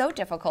 it's so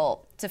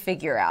difficult to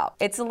figure out.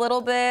 It's a little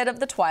bit of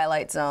the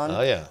twilight zone.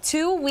 Oh, yeah.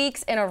 2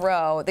 weeks in a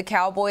row, the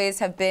Cowboys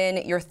have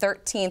been your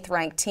 13th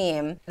ranked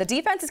team. The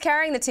defense is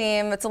carrying the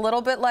team. It's a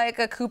little bit like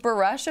a Cooper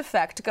Rush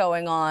effect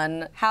going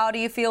on. How do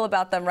you feel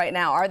about them right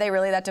now? Are they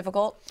really that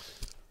difficult?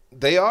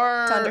 They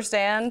are. To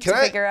understand, to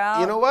figure out?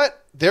 You know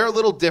what? They're a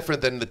little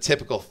different than the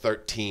typical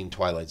 13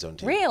 Twilight Zone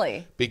team.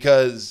 Really?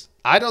 Because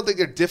I don't think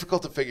they're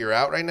difficult to figure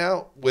out right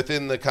now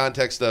within the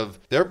context of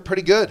they're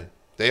pretty good.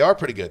 They are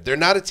pretty good. They're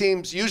not a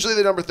team. Usually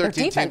the number 13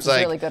 team's defense is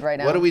like, really good right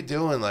now. What are we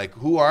doing? Like,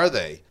 who are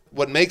they?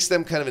 What makes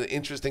them kind of an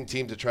interesting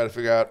team to try to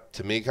figure out,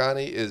 to me,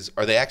 Connie, is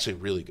are they actually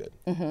really good?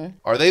 Mm-hmm.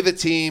 Are they the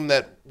team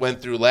that went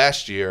through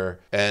last year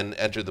and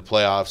entered the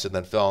playoffs and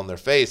then fell on their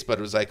face, but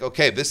it was like,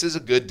 okay, this is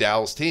a good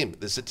Dallas team.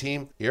 This is a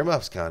team,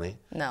 earmuffs, Connie.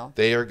 No.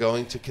 They are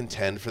going to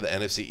contend for the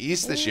NFC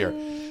East this year.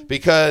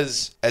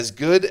 Because as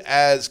good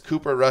as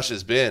Cooper Rush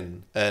has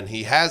been, and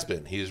he has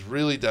been, he's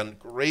really done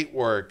great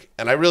work.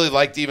 And I really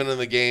liked even in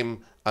the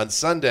game on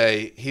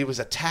Sunday, he was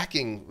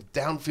attacking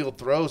downfield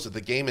throws with the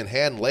game in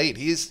hand late.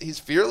 He's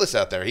fearless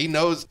out there. He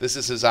knows this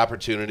is his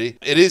opportunity.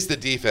 It is the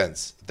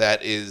defense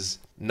that is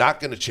not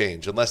going to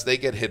change unless they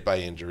get hit by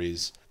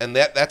injuries. And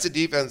that's a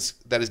defense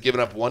that has given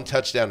up 1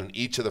 touchdown in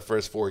each of the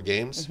first 4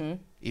 games.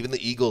 Mm-hmm. Even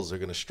the Eagles are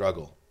going to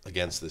struggle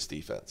against this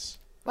defense.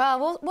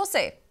 Well, we'll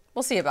see.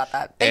 We'll see about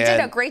that. They did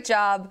a great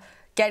job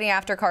getting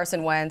after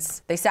Carson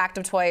Wentz. They sacked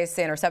him twice.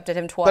 They intercepted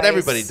him twice. But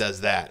everybody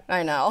does that.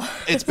 I know.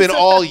 It's been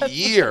all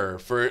year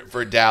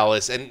for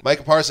Dallas. And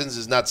Micah Parsons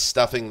is not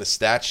stuffing the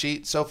stat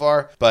sheet so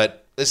far.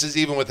 But this is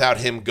even without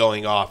him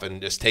going off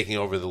and just taking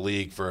over the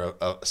league for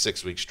a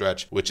 6-week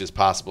stretch, which is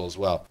possible as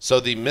well.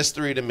 So the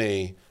mystery to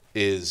me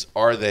is,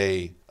 are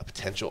they a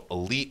potential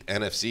elite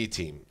NFC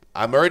team?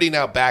 I'm already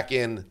now back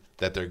in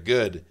that they're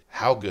good.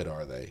 How good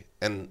are they?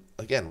 And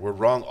again, we're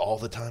wrong all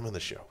the time on the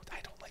show. I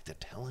don't like to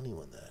tell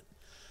anyone that,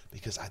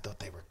 because I thought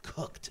they were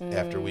cooked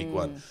after week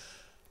 1.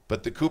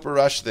 But the Cooper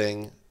Rush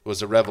thing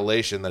was a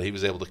revelation that he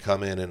was able to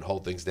come in and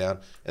hold things down.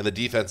 And the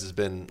defense has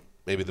been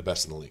maybe the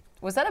best in the league.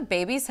 Was that a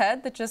baby's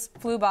head that just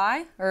flew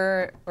by?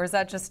 Or is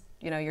that just,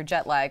 your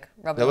jet lag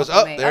rubbing that was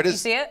off on me? There it is. You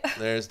see it?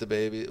 There's the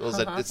baby.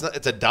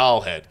 It's a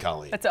doll head,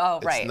 Colleen. It's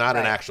not right.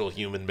 an actual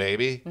human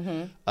baby.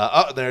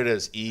 Mm-hmm. There it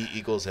is. E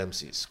equals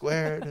MC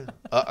squared.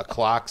 A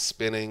clock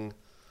spinning.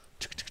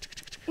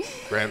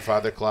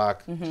 Grandfather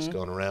clock, just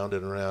going around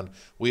and around.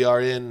 We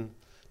are in,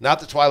 not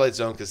the Twilight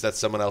Zone, because that's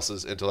someone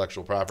else's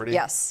intellectual property.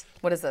 Yes.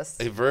 What is this?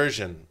 A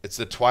version. It's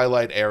the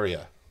Twilight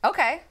area.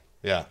 Okay.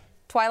 Yeah.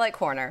 Twilight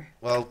Corner.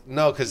 Well,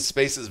 no, because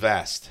space is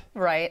vast.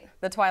 Right.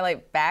 The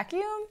Twilight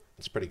Vacuum?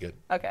 It's pretty good.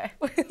 Okay.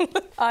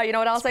 You know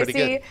what else I see?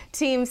 Good.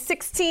 Team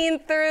 16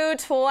 through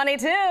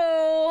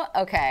 22.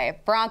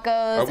 Okay.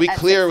 Broncos. Are we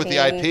clear 16. with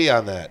the IP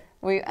on that?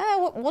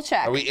 We'll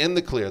check. Are we in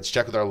the clear? Let's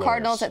check with our lawyers.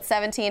 Cardinals at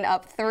 17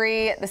 up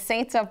 3. The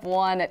Saints up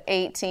 1 at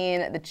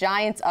 18. The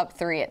Giants up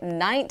 3 at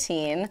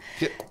 19.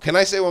 Can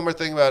I say one more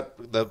thing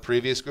about the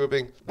previous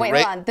grouping? Wait,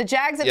 hold on. The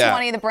Jags at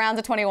 20, the Browns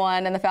at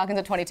 21, and the Falcons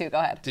at 22. Go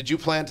ahead. Did you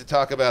plan to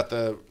talk about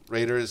the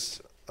Raiders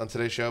on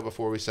today's show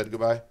before we said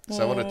goodbye? Because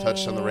I want to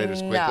touch on the Raiders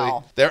quickly.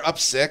 No. They're up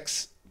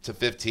 6 to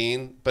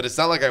 15, but it's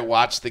not like I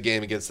watched the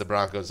game against the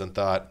Broncos and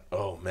thought,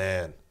 oh,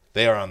 man,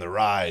 they are on the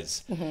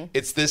rise. Mm-hmm.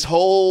 It's this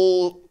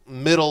whole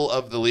middle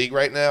of the league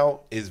right now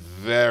is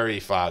very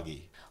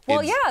foggy.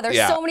 Well, there's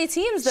so many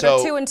teams that are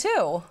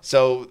 2-2.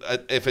 So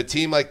if a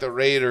team like the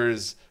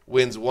Raiders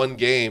wins one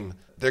game,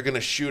 they're going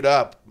to shoot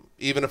up,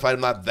 even if I'm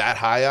not that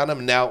high on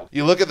them. Now,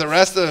 you look at the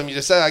rest of them, you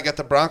just say, I got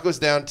the Broncos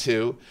down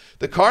 2.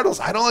 The Cardinals,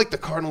 I don't like the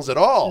Cardinals at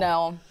all.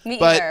 No, me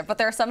either. But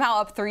they're somehow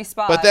up 3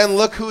 spots. But then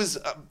look who's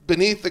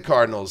beneath the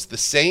Cardinals. The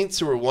Saints,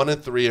 who are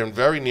 1-3 and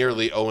very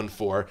nearly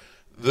 0-4.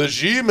 The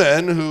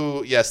G-Men,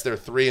 who, yes, they're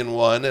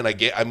 3-1,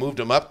 and I moved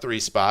them up 3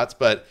 spots,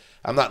 but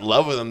I'm not in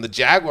love with them. The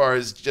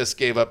Jaguars just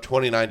gave up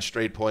 29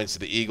 straight points to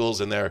the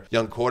Eagles, and their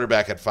young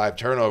quarterback had 5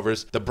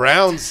 turnovers. The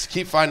Browns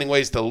keep finding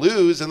ways to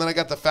lose, and then I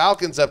got the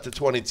Falcons up to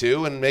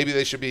 22, and maybe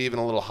they should be even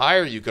a little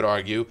higher, you could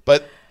argue.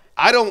 But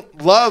I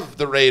don't love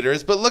the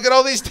Raiders, but look at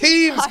all these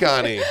teams,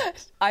 Connie.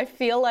 I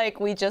feel like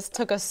we just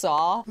took a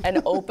saw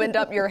and opened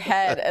up your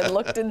head and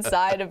looked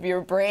inside of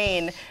your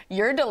brain.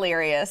 You're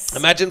delirious.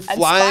 Imagine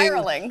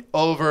flying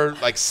over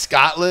like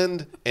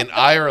Scotland and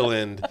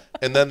Ireland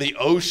and then the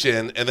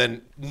ocean and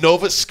then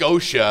Nova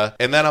Scotia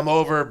and then I'm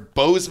over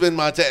Bozeman,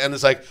 Montana, and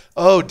it's like,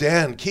 oh,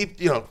 Dan,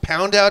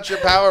 pound out your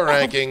power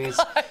rankings.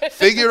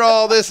 Figure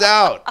all this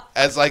out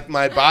as like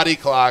my body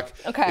clock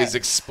is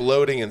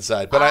exploding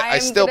inside. But I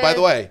still, by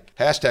the way,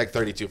 hashtag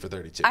 32 for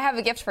 32. I have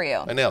a gift for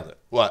you. I nailed it.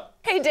 What?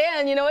 Hey,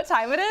 Dan, you know what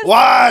time it is?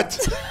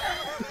 What?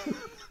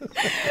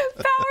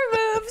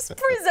 Power Moves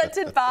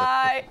presented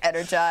by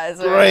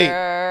Energizer. Great.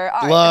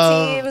 All right,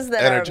 Love the teams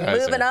that Energizer. are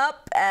moving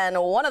up,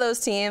 and one of those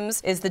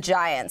teams is the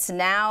Giants,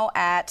 now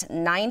at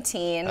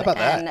 19. How about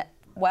that?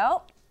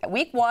 Well,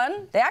 week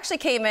 1, they actually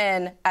came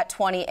in at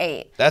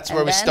 28. That's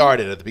where we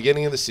started at the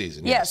beginning of the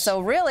season. Yeah, yes. so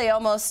really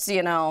almost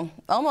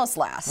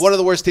last. One of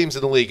the worst teams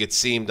in the league, it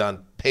seemed,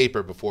 on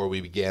paper before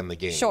we began the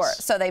game. Sure.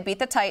 So they beat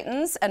the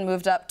Titans and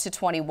moved up to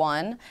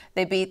 21.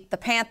 They beat the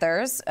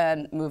Panthers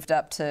and moved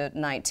up to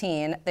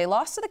 19. They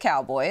lost to the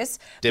Cowboys.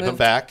 Dip them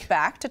back.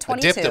 Back to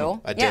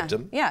 22. I dipped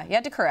them. Yeah, you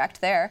had to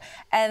correct there.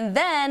 And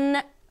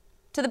then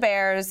to the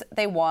Bears,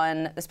 they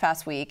won this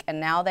past week, and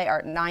now they are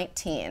at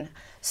 19.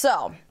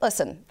 So,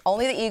 listen,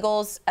 only the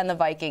Eagles and the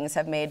Vikings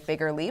have made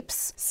bigger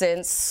leaps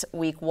since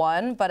week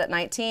 1, but at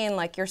 19,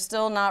 you're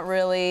still not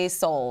really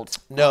sold.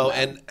 No,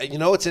 and you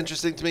know what's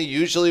interesting to me?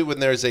 Usually when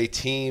there's a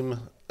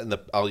team, and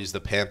I'll use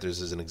the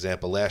Panthers as an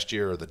example last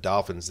year or the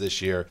Dolphins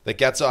this year, that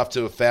gets off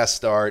to a fast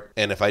start,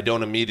 and if I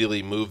don't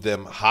immediately move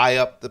them high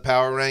up the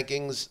power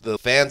rankings, the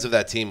fans of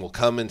that team will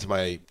come into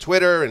my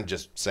Twitter and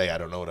just say, I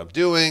don't know what I'm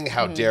doing.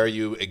 How dare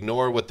you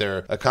ignore what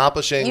they're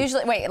accomplishing?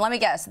 Usually, wait, let me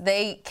guess.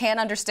 They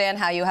can't understand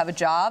how you have a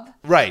job?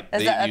 Right.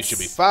 You should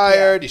be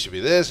fired. Yeah. You should be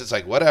this. It's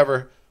like,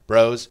 whatever.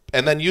 Bros.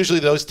 And then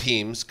usually those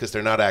teams, because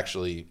they're not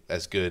actually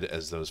as good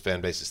as those fan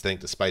bases think,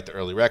 despite the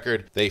early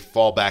record, they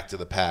fall back to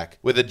the pack.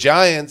 With the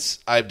Giants,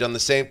 I've done the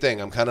same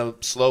thing. I'm kind of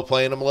slow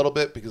playing them a little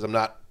bit because I'm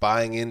not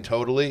buying in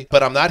totally.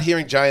 But I'm not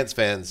hearing Giants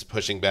fans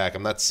pushing back.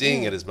 I'm not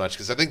seeing it as much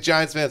because I think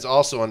Giants fans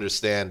also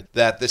understand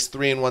that this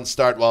 3-1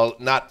 start, while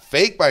not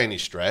fake by any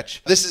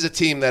stretch, this is a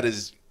team that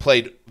is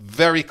played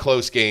very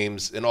close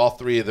games in all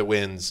 3 of the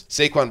wins.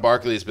 Saquon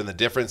Barkley has been the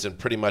difference in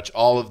pretty much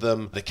all of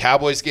them. The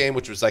Cowboys game,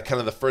 which was like kind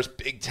of the first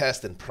big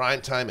test in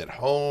prime time at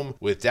home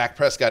with Dak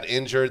Prescott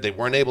injured, they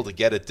weren't able to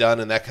get it done,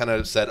 and that kind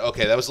of said,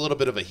 okay, that was a little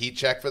bit of a heat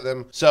check for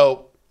them.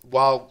 So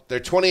while their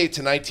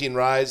 28-19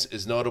 rise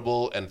is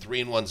notable and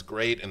 3-1's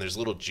great, and there's a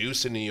little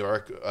juice in New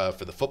York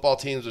for the football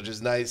teams, which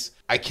is nice,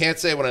 I can't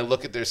say when I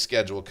look at their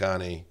schedule,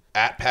 Connie,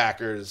 at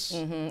Packers.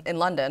 In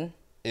London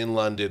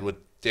with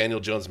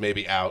Daniel Jones may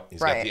be out. He's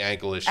got the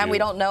ankle issue. And we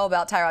don't know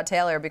about Tyrod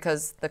Taylor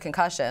because the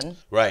concussion.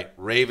 Right.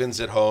 Ravens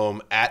at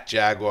home, at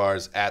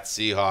Jaguars, at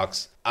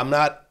Seahawks. I'm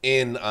not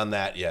in on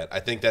that yet.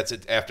 I think that's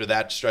it. After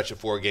that stretch of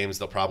 4 games,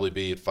 they'll probably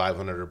be at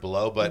 500 or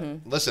below. But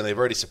listen, they've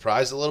already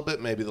surprised a little bit.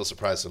 Maybe they'll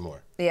surprise some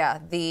more. Yeah,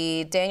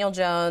 the Daniel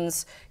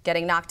Jones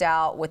getting knocked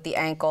out with the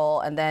ankle,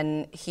 and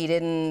then he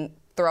didn't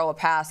throw a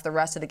pass the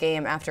rest of the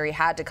game after he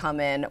had to come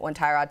in when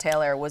Tyrod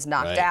Taylor was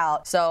knocked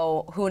out.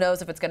 So who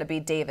knows if it's going to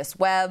be Davis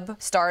Webb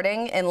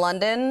starting in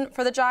London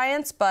for the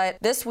Giants. But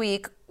this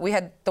week, we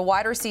had the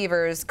wide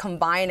receivers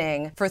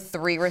combining for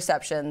 3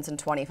 receptions and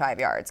 25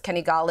 yards.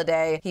 Kenny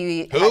Golladay,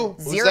 he had 0.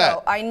 Who's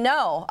that? I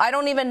know. I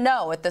don't even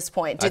know at this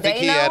point. Do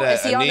they know? Had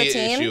Is he on the knee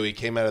team? issue. He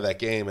came out of that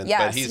game,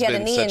 Yes, but he's he had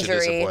been a knee such injury, a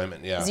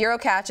disappointment. Yeah. 0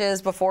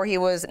 catches before he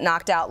was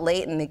knocked out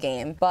late in the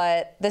game.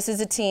 But this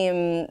is a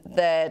team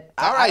that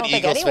All I right, don't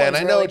think Eagles fan, anyone's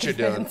I know really what you're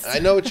doing. convinced. I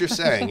know what you're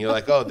saying. You're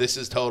like, oh, this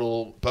is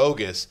total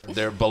bogus.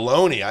 They're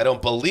baloney. I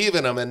don't believe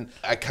in them, and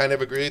I kind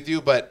of agree with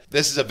you, but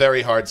this is a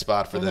very hard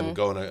spot for them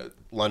going to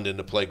London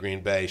to play Green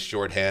Bay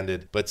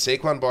shorthanded. But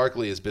Saquon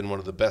Barkley has been one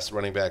of the best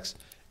running backs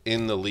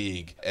in the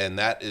league, and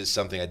that is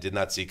something I did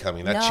not see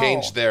coming. That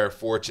changed their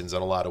fortunes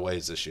in a lot of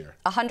ways this year.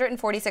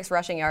 146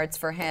 rushing yards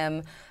for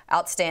him.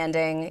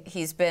 Outstanding.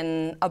 He's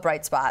been a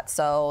bright spot,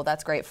 so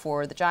that's great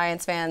for the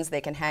Giants fans. They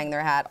can hang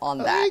their hat on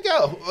that. There you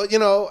go.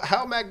 Well,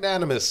 how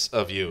magnanimous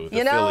of you,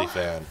 the Philly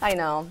fan. I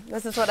know.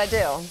 This is what I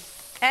do.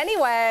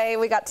 Anyway,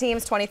 we got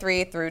teams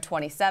 23 through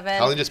 27.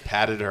 Colleen just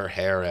patted her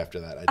hair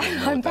after that. I didn't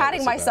know I'm what that patting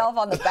was myself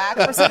about. on the back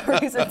for some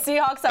reason.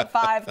 Seahawks up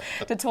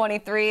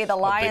 5-23. The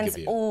Lions,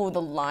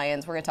 the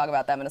Lions, we're going to talk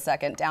about them in a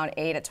second, down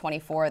 8 at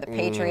 24. The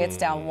Patriots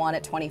down 1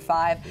 at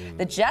 25.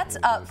 The Jets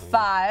up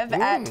 5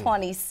 at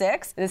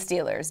 26. The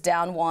Steelers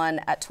down 1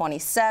 at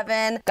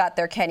 27. Got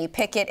their Kenny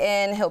Pickett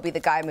in. He'll be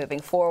the guy moving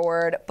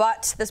forward.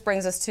 But this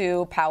brings us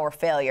to power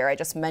failure. I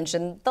just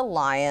mentioned the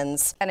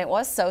Lions, and it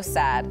was so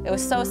sad. It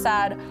was so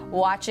sad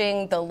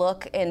watching the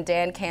look in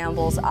Dan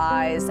Campbell's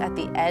eyes at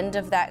the end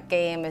of that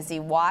game as he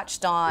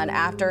watched on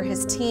after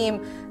his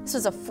team. This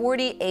was a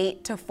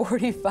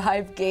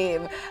 48-45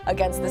 game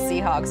against the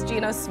Seahawks.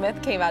 Geno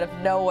Smith came out of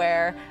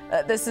nowhere.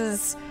 This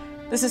is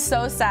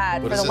so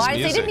sad for the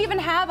Lions. They didn't even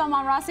have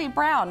Amon-Ra St.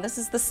 Brown. This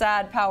is the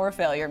sad power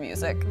failure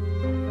music.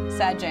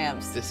 Sad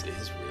jams. This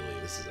is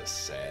a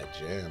sad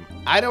jam.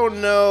 I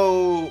don't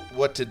know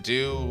what to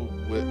do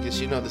with, because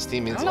this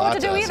team means a lot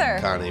to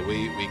us, Connie.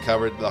 We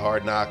covered the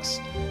Hard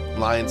Knocks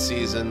Lions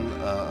season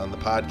on the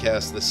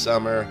podcast this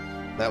summer.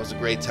 That was a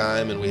great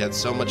time, and we had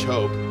so much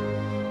hope.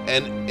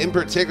 And in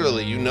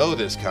particularly,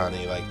 this,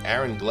 Connie, like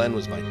Aaron Glenn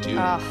was my dude.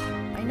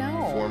 I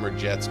know. Former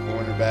Jets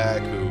cornerback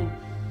who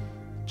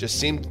just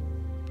seemed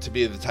to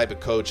be the type of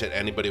coach that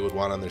anybody would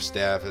want on their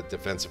staff, a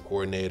defensive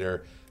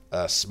coordinator,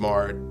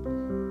 smart,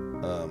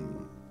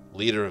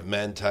 leader of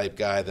men type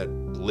guy that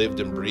lived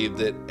and breathed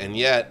it. And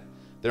yet,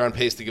 they're on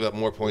pace to give up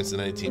more points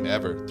than any team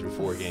ever through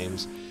 4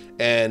 games.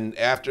 And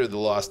after the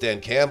loss,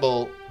 Dan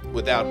Campbell,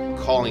 without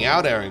calling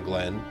out Aaron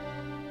Glenn,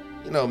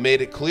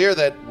 made it clear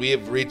that we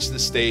have reached the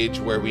stage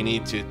where we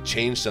need to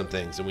change some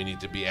things and we need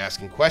to be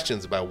asking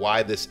questions about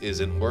why this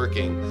isn't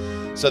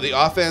working. So the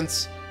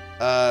offense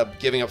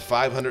giving up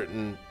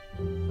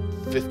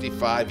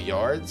 555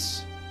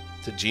 yards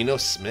to Geno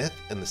Smith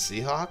and the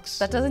Seahawks.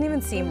 That doesn't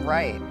even seem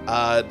right.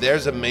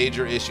 There's a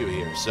major issue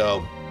here.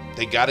 So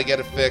they got to get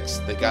it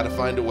fixed. They got to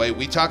find a way.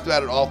 We talked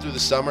about it all through the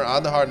summer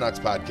on the Hard Knocks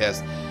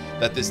podcast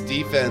that this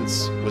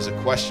defense was a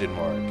question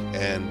mark.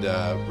 And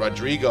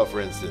Rodrigo,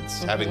 for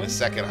instance, having the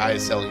second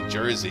highest selling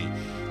jersey,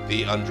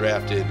 the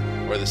undrafted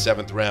or the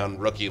 7th round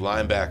rookie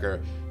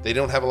linebacker, they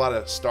don't have a lot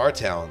of star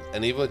talent.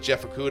 And even with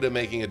Jeff Okudah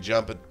making a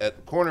jump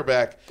at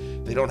cornerback,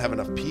 they don't have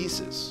enough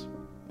pieces.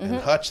 And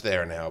Hutch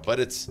there now. But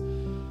it's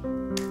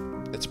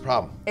a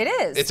problem. It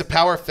is. It's a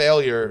power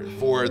failure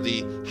for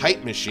the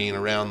hype machine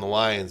around the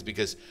Lions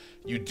because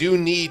you do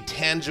need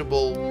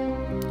tangible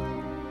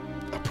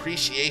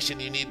appreciation.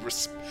 You need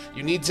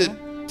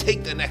to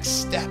take the next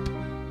step.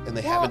 And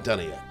they haven't done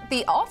it yet.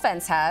 The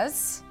offense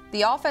has.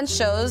 The offense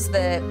shows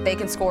that they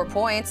can score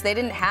points. They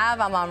didn't have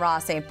Amon-Ra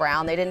St.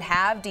 Brown. They didn't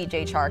have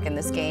DJ Chark in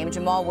this game.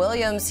 Jamal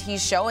Williams,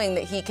 he's showing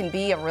that he can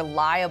be a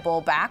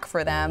reliable back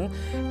for them.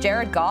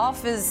 Jared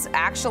Goff is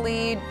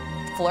actually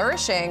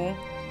flourishing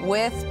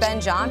with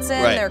Ben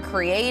Johnson. Right. They're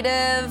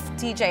creative.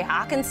 TJ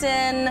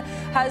Hawkinson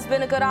has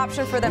been a good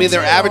option for them,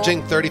 they're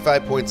averaging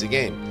 35 points a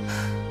game.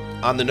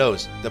 On the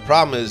nose. The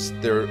problem is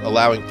they're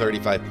allowing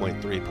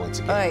 35.3 points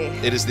a game. Oy.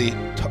 It is the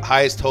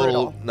highest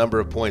total number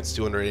of points,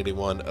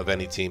 281 of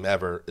any team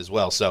ever as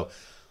well. So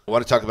I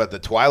want to talk about the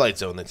Twilight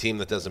Zone, the team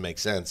that doesn't make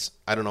sense.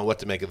 I don't know what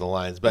to make of the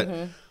Lions, but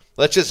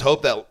let's just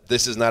hope that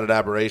this is not an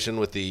aberration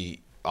with the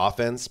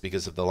offense,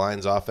 because if the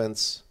Lions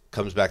offense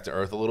comes back to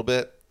earth a little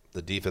bit,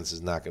 the defense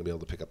is not going to be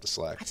able to pick up the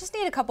slack. I just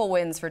need a couple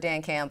wins for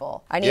Dan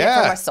Campbell. I need it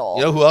for my soul.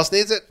 You know who else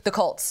needs it? The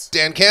Colts.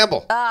 Dan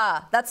Campbell.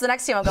 That's the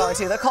next team I'm going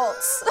to, the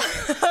Colts.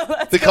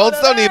 The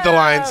Colts don't need the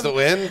Lions to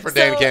win for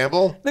Dan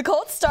Campbell. The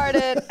Colts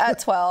started at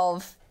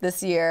 12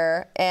 this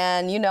year,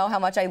 and you know how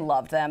much I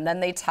loved them.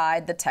 Then they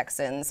tied the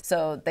Texans,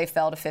 so they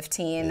fell to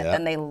 15. Yep.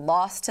 Then they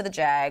lost to the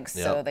Jags,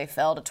 so they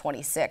fell to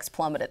 26,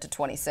 plummeted to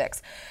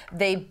 26.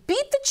 They beat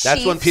the Chiefs.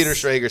 That's when Peter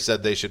Schrager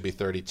said they should be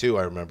 32,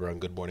 I remember, on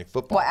Good Morning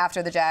Football. What,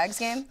 after the Jags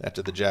game?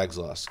 After the Jags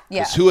lost.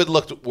 Yeah. Because who had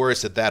looked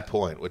worse at that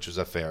point, which was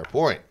a fair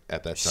point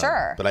at that time.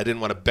 Sure. But I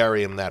didn't want to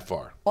bury him that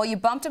far. Well, you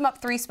bumped him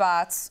up 3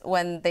 spots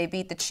when they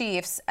beat the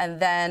Chiefs, and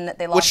then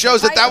they lost. Which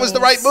shows the that was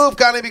the right move,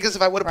 Connie, because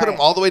if I would have put Right.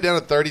 him all the way down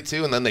at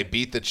 32 and then they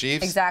beat the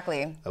Chiefs,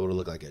 Exactly. I would have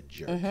looked like a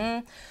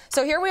jerk.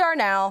 So here we are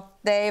now.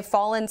 They've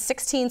fallen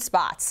 16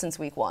 spots since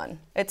week 1.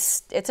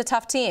 It's a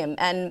tough team.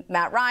 And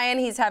Matt Ryan,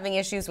 he's having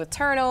issues with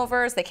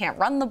turnovers. They can't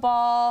run the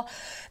ball.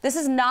 This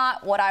is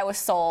not what I was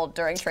sold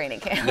during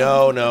training camp.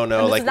 No. And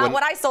this is not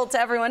what I sold to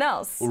everyone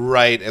else.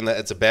 Right, and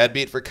it's a bad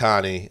beat for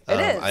Connie. It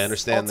is, I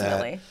understand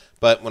ultimately. that.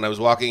 But when I was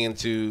walking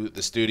into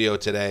the studio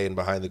today and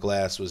behind the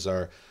glass was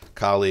our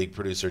colleague,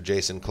 producer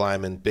Jason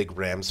Kleiman, big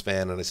Rams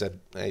fan, and I said,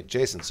 hey,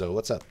 Jason, so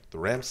what's up? The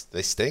Rams,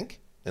 they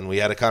stink? And we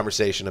had a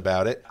conversation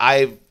about it.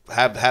 I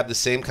have had the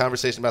same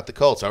conversation about the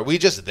Colts. Are we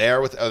just there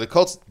with, are the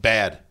Colts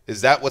bad?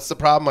 Is that what's the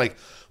problem? Like,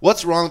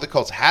 what's wrong with the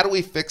Colts? How do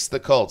we fix the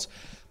Colts?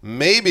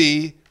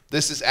 Maybe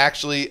this is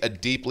actually a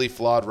deeply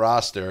flawed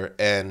roster,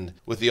 and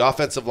with the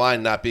offensive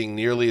line not being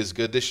nearly as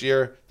good this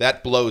year,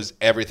 that blows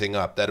everything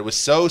up. That it was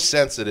so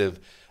sensitive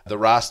the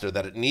roster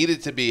that it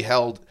needed to be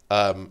held,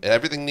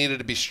 everything needed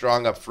to be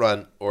strong up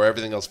front or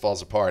everything else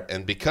falls apart.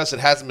 And because it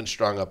hasn't been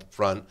strong up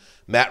front,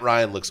 Matt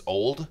Ryan looks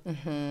old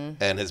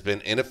and has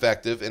been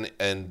ineffective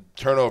and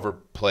turnover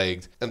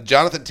plagued. And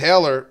Jonathan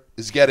Taylor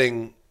is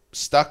getting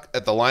stuck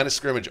at the line of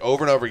scrimmage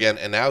over and over again,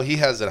 and now he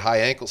has a high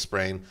ankle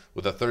sprain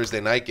with a Thursday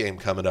night game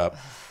coming up.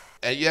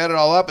 And you add it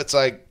all up, it's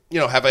like,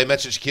 have I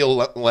mentioned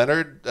Shaquille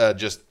Leonard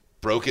just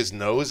broke his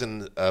nose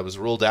and was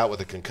ruled out with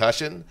a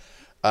concussion?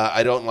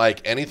 I don't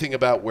like anything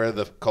about where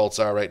the Colts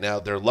are right now.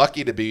 They're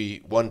lucky to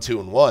be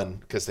 1-2-1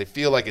 because they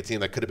feel like a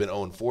team that could have been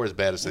 0-4 as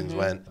bad as things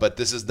went. But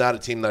this is not a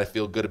team that I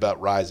feel good about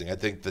rising. I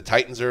think the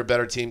Titans are a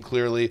better team,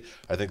 clearly.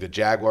 I think the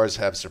Jaguars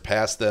have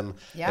surpassed them.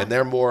 Yeah. And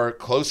they're more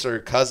closer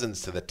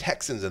cousins to the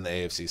Texans in the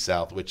AFC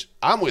South, which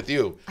I'm with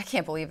you. I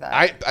can't believe that.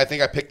 I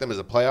think I picked them as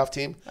a playoff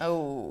team.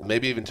 Oh.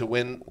 Maybe even to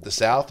win the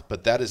South,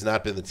 but that has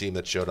not been the team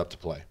that showed up to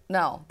play.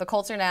 No, the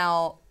Colts are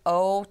now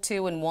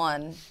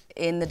 0-2-1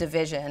 in the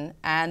division,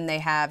 and they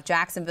have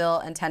Jacksonville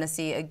and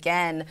Tennessee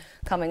again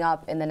coming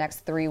up in the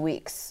next 3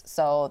 weeks.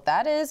 So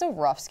that is a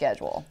rough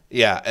schedule.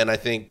 Yeah, and I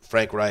think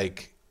Frank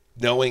Reich,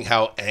 knowing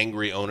how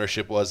angry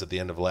ownership was at the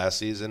end of last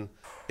season,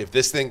 if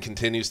this thing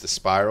continues to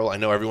spiral, I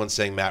know everyone's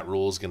saying Matt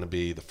Rule is going to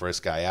be the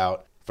first guy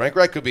out. Frank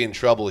Reich could be in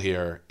trouble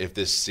here if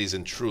this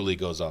season truly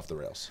goes off the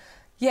rails.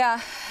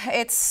 Yeah,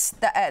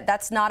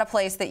 that's not a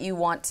place that you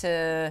want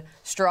to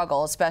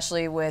struggle,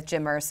 especially with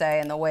Jim Irsay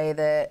and the way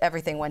that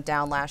everything went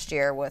down last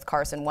year with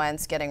Carson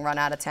Wentz getting run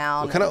out of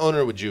town. What kind of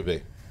owner would you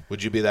be?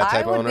 Would you be that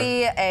type of owner? I would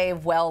be a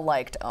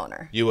well-liked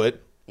owner. You would?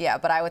 Yeah,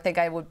 but I would think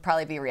I would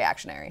probably be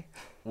reactionary.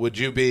 Would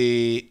you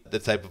be the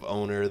type of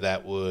owner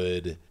that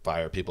would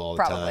fire people all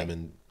the time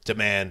and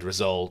demand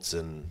results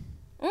and...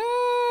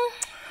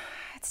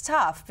 It's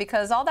tough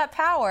because all that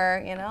power,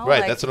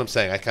 Right, that's what I'm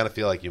saying. I kind of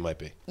feel like you might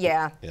be.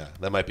 Yeah. Yeah,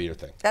 that might be your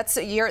thing. That's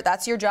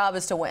your job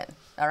is to win,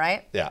 all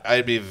right? Yeah,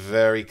 I'd be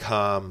very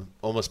calm,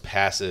 almost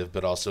passive,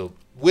 but also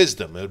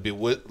wisdom. It would be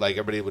like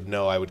everybody would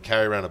know I would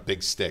carry around a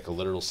big stick, a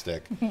literal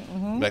stick.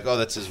 Like, oh,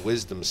 that's his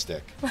wisdom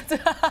stick.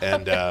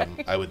 And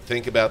I would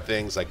think about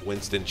things like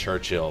Winston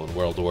Churchill in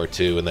World War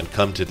II and then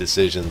come to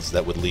decisions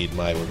that would lead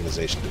my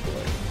organization to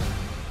glory.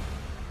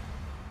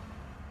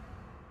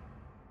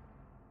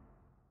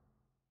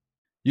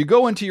 You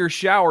go into your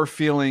shower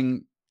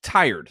feeling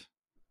tired,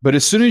 but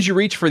as soon as you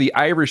reach for the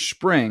Irish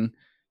Spring,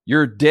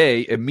 your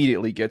day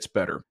immediately gets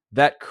better.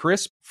 That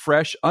crisp,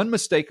 fresh,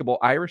 unmistakable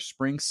Irish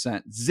Spring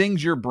scent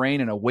zings your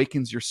brain and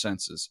awakens your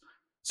senses.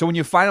 So when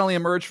you finally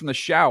emerge from the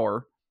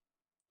shower,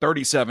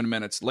 37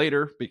 minutes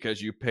later, because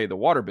you pay the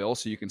water bill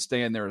so you can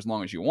stay in there as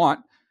long as you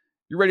want,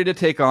 you're ready to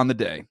take on the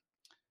day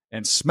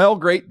and smell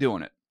great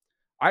doing it.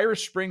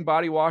 Irish Spring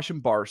Body Wash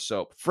and Bar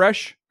Soap.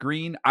 Fresh,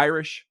 green,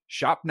 Irish.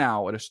 Shop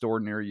now at a store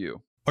near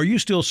you. Are you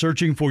still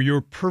searching for your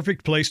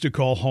perfect place to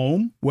call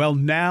home? Well,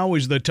 now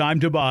is the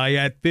time to buy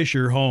at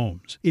Fisher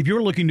Homes. If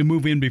you're looking to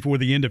move in before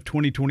the end of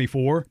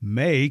 2024,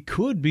 May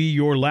could be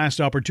your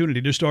last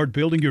opportunity to start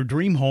building your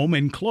dream home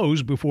and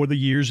close before the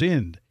year's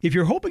end. If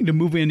you're hoping to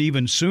move in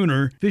even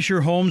sooner,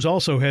 Fisher Homes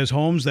also has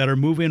homes that are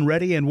move-in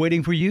ready and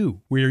waiting for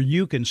you, where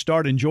you can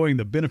start enjoying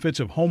the benefits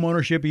of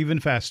homeownership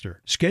even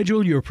faster.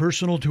 Schedule your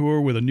personal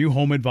tour with a new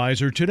home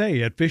advisor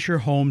today at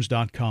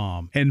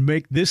FisherHomes.com and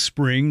make this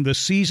spring the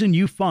season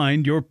you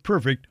find your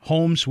perfect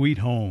home sweet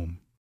home.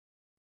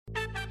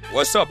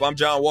 What's up? I'm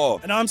John Wall.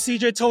 And I'm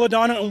CJ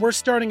Toledano, and we're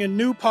starting a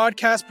new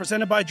podcast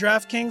presented by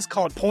DraftKings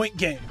called Point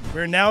Game.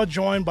 We're now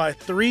joined by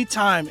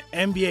three-time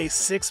NBA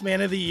Sixth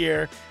Man of the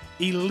Year,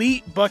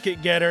 elite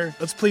bucket getter.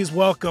 Let's please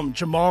welcome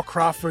Jamal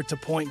Crawford to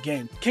Point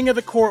Game. King of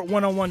the Court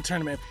one-on-one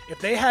tournament. If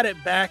they had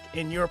it back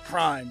in your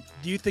prime,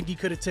 do you think you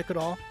could have took it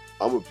all?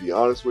 I'm going to be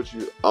honest with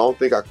you. I don't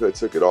think I could have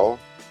took it all,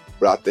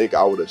 but I think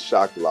I would have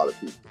shocked a lot of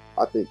people.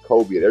 I think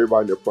Kobe and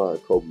everybody in their prime,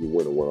 Kobe would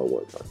win a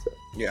one-on-one contest.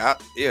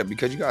 Yeah,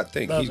 because you got to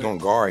think, he's going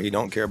to guard. He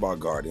don't care about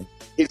guarding.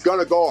 He's going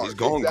to guard. He's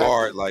going to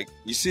guard. Like,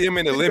 you see him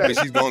in the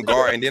Olympics, he's going to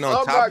guard. And then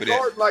on top of that. I'm not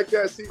guarding like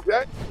that,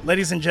 CJ.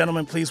 Ladies and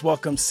gentlemen, please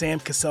welcome Sam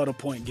Cassell to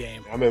Point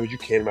Game. I remember you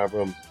came in my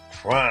room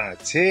crying,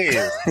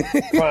 tears,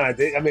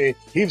 crying. I mean,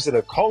 he was in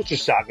a culture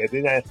shock. And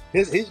then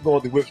he's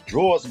going through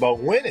withdrawals about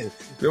winning.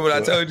 Remember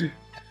what I told you?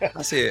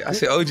 I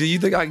said, OG, you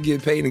think I can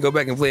get paid and go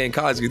back and play in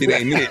college because it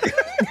ain't it?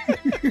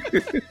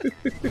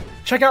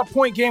 Check out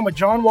Point Game with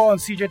John Wall and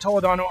CJ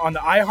Toledano on the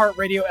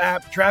iHeartRadio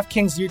app,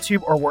 DraftKings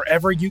YouTube, or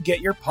wherever you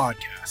get your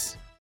podcasts.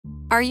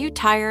 Are you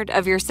tired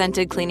of your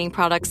scented cleaning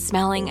products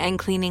smelling and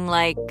cleaning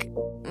like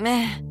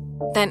meh?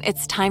 Then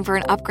it's time for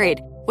an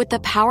upgrade with the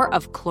power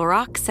of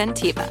Clorox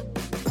Scentiva.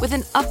 With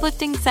an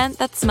uplifting scent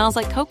that smells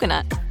like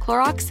coconut,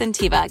 Clorox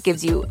Scentiva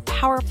gives you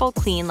powerful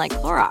clean like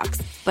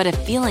Clorox, but a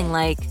feeling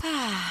like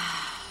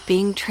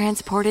being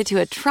transported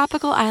to a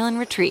tropical island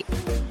retreat.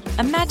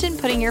 Imagine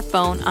putting your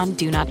phone on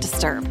Do Not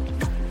Disturb,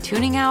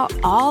 tuning out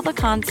all the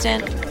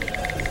constant,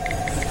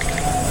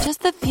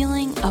 just the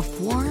feeling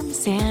of warm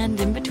sand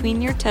in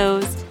between your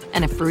toes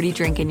and a fruity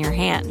drink in your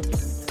hand.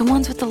 The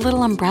ones with the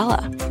little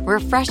umbrella.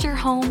 Refresh your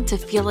home to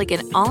feel like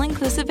an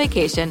all-inclusive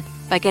vacation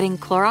by getting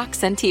Clorox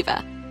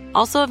Scentiva.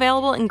 Also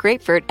available in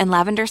grapefruit and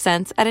lavender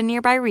scents at a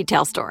nearby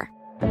retail store.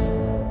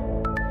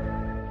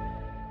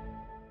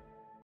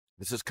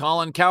 This is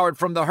Colin Cowherd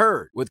from The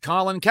Herd with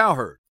Colin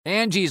Cowherd.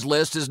 Angie's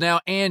List is now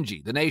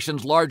Angie, the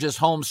nation's largest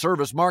home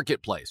service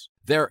marketplace.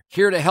 They're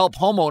here to help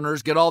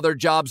homeowners get all their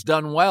jobs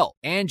done well.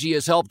 Angie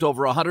has helped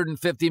over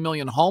 150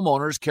 million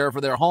homeowners care for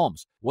their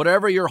homes.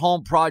 Whatever your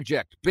home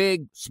project,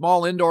 big,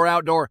 small, indoor,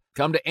 outdoor,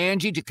 come to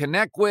Angie to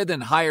connect with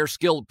and hire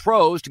skilled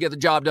pros to get the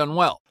job done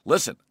well.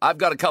 Listen, I've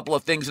got a couple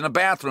of things in a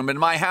bathroom in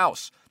my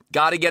house.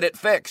 Got to get it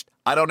fixed.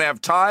 I don't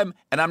have time,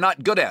 and I'm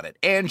not good at it.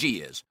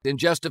 Angie is. In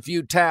just a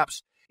few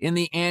taps, in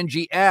the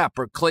Angie app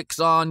or clicks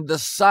on the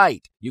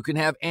site, you can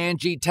have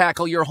Angie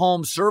tackle your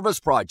home service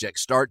project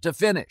start to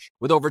finish.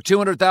 With over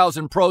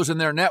 200,000 pros in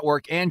their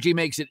network, Angie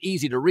makes it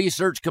easy to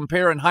research,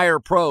 compare, and hire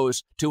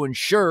pros to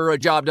ensure a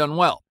job done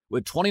well.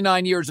 With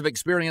 29 years of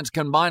experience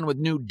combined with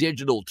new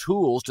digital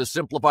tools to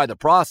simplify the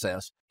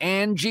process,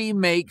 Angie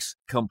makes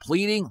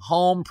completing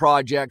home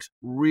projects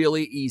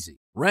really easy.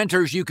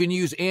 Renters, you can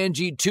use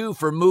Angie too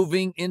for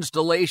moving,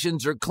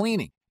 installations, or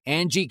cleaning.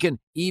 Angie can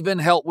even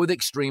help with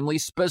extremely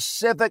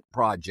specific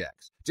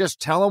projects. Just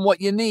tell them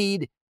what you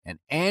need, and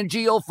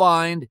Angie will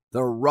find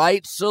the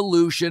right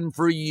solution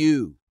for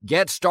you.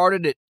 Get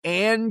started at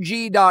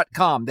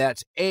Angie.com.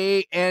 That's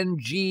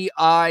ANGI.com,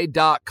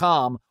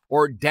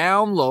 or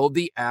download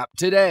the app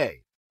today.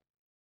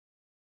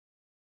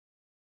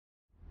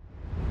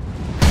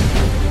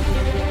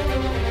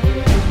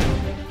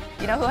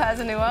 You know who has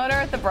a new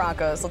owner? The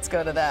Broncos. Let's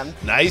go to them.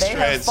 Nice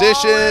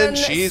transition.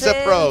 She's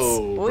a pro,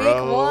 Week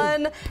bro.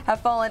 1, have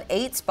fallen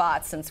 8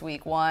 spots since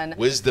week 1.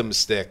 Wisdom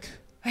stick.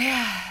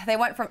 They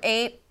went from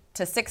 8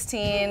 to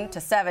 16 to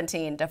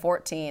 17 to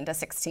 14 to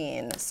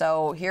 16.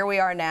 So here we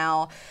are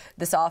now.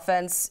 This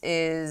offense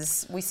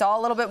we saw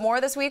a little bit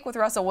more this week with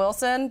Russell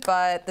Wilson,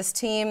 but this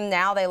team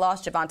now, they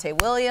lost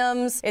Javonte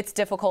Williams. It's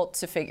difficult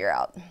to figure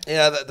out.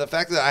 Yeah, the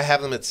fact that I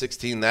have them at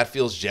 16, that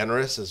feels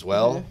generous as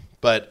well. Mm-hmm.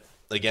 But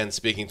again,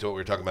 speaking to what we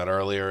were talking about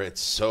earlier,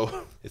 it's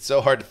so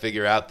hard to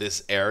figure out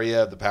this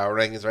area of the power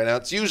rankings right now.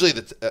 It's usually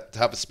the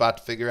toughest spot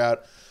to figure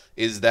out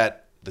is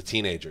that the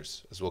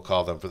teenagers, as we'll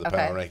call them for the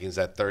power rankings,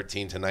 that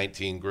 13 to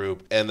 19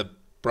 group. And the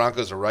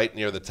Broncos are right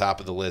near the top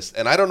of the list.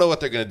 And I don't know what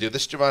they're going to do.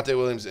 This Javonte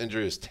Williams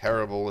injury was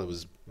terrible. It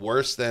was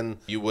worse than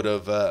you would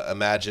have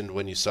imagined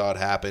when you saw it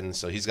happen.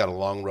 So he's got a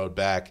long road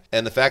back.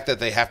 And the fact that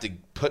they have to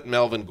put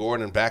Melvin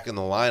Gordon back in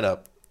the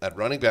lineup at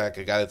running back,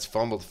 a guy that's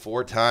fumbled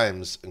 4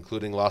 times,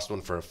 including lost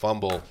one for a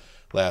fumble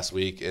last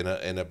week in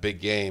a big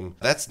game.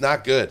 That's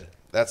not good.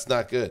 That's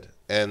not good.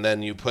 And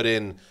then you put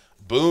in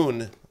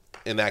Boone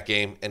in that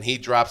game, and he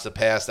drops a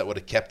pass that would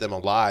have kept them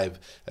alive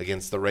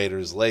against the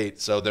Raiders late.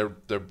 So their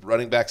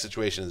running back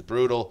situation is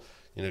brutal.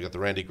 You know, you got the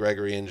Randy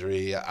Gregory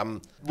injury.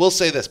 We'll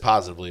say this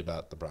positively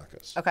about the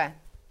Broncos. Okay.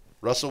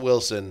 Russell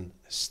Wilson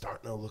is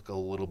starting to look a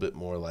little bit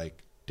more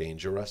like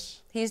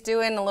dangerous. He's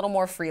doing a little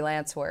more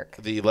freelance work.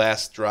 The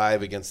last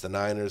drive against the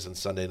Niners on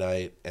Sunday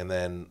night, and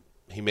then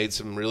he made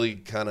some really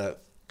kind of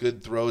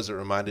good throws that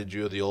reminded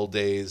you of the old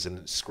days,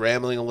 and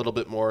scrambling a little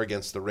bit more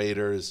against the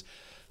Raiders.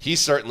 He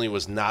certainly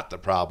was not the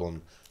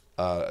problem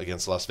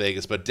against Las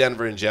Vegas, but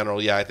Denver in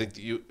general, yeah, I think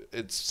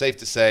it's safe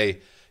to say,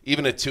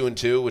 even at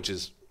 2-2, which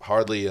is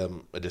hardly a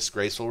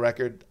disgraceful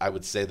record, I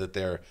would say that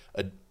they're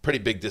a pretty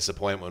big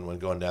disappointment when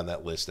going down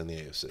that list in the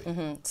AFC.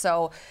 Mm-hmm.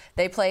 So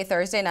they play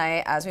Thursday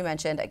night, as we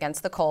mentioned,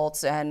 against the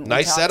Colts. And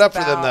nice setup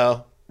for them,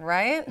 though.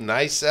 Right?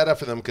 Nice setup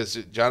for them, because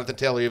Jonathan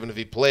Taylor, even if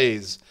he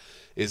plays,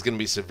 is going to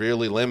be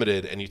severely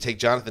limited. And you take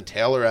Jonathan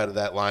Taylor out of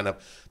that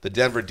lineup, the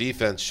Denver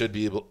defense should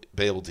be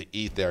able to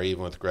eat there,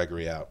 even with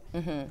Gregory out.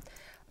 Mm-hmm.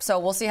 So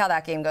we'll see how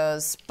that game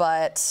goes.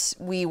 But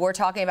we were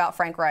talking about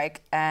Frank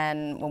Reich,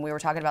 and when we were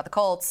talking about the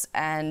Colts,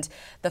 and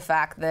the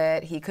fact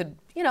that he could,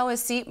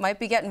 his seat might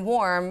be getting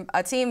warm.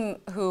 A team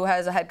who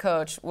has a head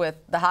coach with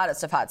the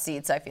hottest of hot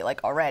seats, I feel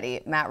like already,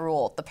 Matt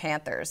Rule, the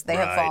Panthers. They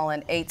have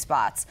fallen 8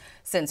 spots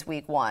since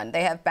week 1.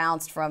 They have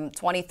bounced from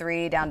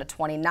 23 down to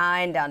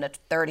 29, down to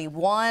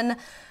 31.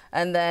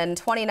 And then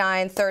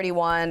 29,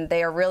 31,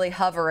 they are really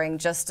hovering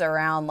just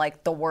around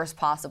like the worst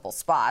possible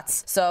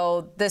spots.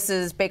 So this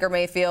is Baker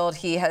Mayfield.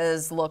 He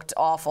has looked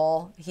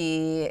awful.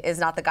 He is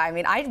not the guy. I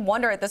mean, I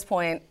wonder at this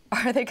point,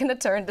 are they going to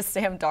turn to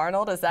Sam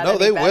Darnold? Is that No,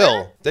 they better?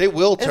 will. They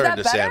will turn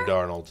to better? Sam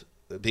Darnold,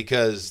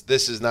 because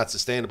this is not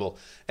sustainable.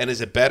 And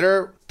is it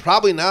better?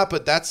 Probably not,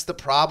 but that's the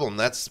problem.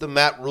 That's the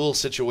Matt Rule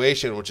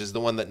situation, which is the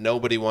one that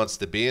nobody wants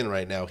to be in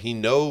right now. He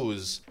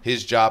knows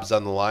his job's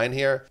on the line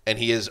here, and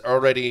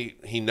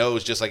he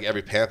knows, just like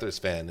every Panthers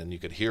fan, and you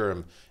could hear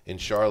him in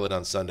Charlotte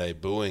on Sunday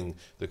booing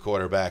the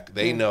quarterback.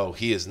 They know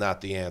he is not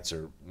the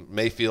answer.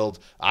 Mayfield,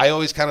 I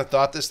always kind of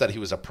thought that he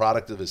was a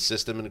product of his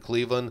system in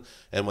Cleveland,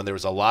 and when there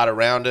was a lot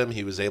around him,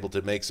 he was able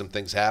to make some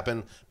things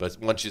happen. But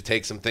once you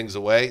take some things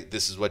away,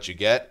 this is what you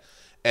get.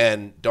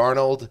 And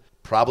Darnold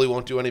probably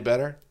won't do any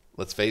better,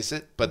 let's face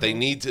it, but they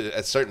need to,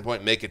 at a certain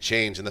point, make a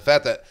change. And the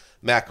fact that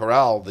Matt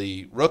Corral,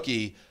 the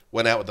rookie,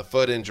 went out with a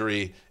foot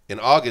injury in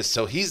August,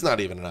 so he's not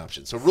even an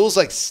option. So Rule's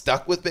like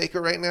stuck with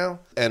Baker right now.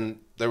 And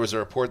there was a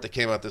report that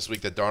came out this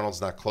week that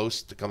Darnold's not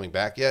close to coming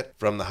back yet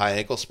from the high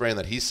ankle sprain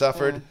that he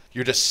suffered.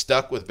 You're just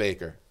stuck with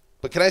Baker.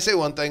 But can I say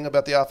one thing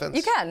about the offense?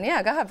 You can.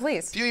 Yeah, go ahead,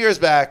 please. A few years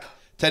back,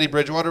 Teddy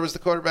Bridgewater was the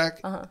quarterback,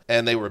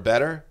 and they were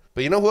better.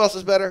 But you know who else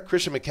is better?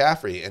 Christian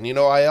McCaffrey. And you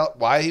know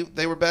why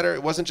they were better?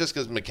 It wasn't just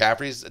because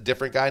McCaffrey's a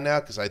different guy now,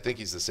 because I think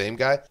he's the same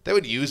guy. They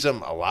would use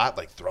him a lot,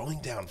 like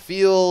throwing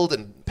downfield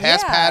and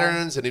pass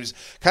patterns, and he was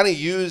kind of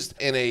used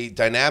in a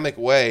dynamic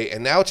way.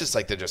 And now it's just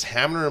like they're just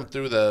hammering him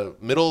through the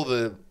middle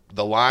of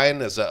the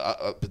line as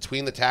a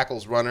between the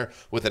tackles runner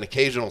with an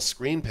occasional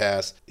screen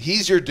pass.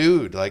 He's your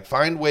dude. Like,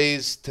 find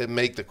ways to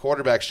make the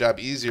quarterback's job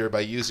easier by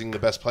using the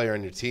best player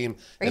on your team.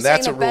 Are you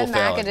that's saying a that Rule Ben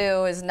failing.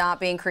 McAdoo is not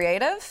being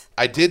creative?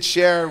 I did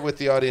share with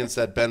the audience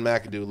that Ben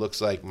McAdoo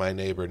looks like my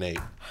neighbor Nate.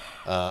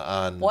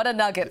 What a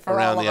nugget for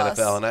around all the of us.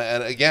 NFL.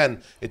 And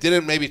again, it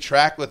didn't maybe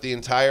track with the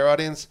entire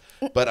audience,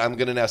 but I'm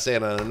going to now say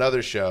it on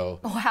another show.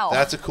 Wow.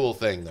 That's a cool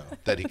thing, though,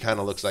 that he kind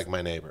of looks like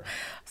my neighbor.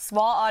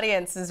 Small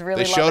audience is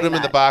really They showed him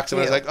in the that box, and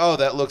I was view. like, oh,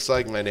 that looks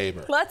like my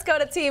neighbor. Let's go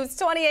to teams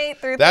 28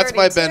 through 32. That's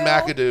my Ben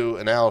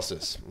McAdoo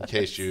analysis, in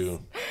case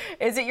you...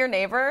 Is it your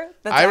neighbor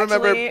that's I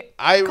remember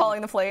actually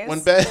calling the plays? When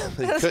Ben,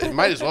 it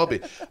might as well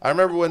be. I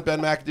remember when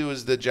Ben McAdoo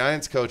was the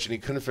Giants coach, and he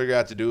couldn't figure out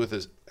what to do with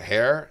his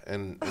hair,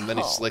 and then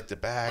he slicked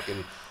it back,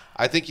 and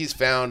I think he's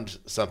found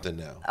something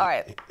now. All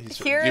right.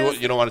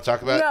 You don't want to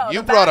talk about it? No, You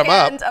the brought him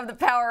back up. end of the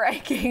power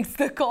rankings.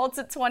 The Colts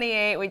at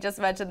 28. We just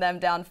mentioned them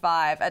down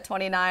 5. At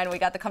 29, we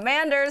got the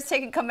Commanders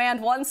taking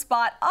command one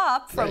spot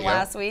up from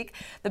last week.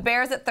 The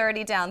Bears at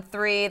 30 down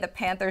 3. The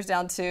Panthers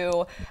down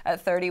 2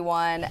 at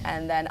 31.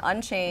 And then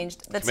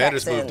unchanged, the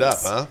Commanders Texans moved up,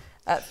 huh?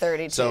 at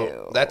 32.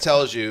 So that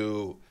tells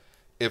you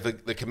if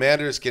the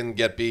Commanders can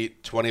get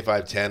beat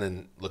 25-10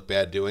 and look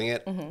bad doing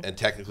it and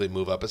technically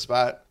move up a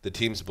spot, the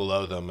teams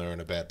below them are in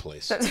a bad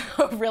place. That's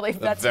very really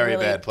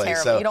bad place.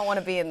 terrible. So, you don't want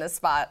to be in this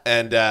spot.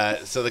 And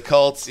so the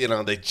Colts,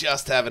 they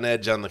just have an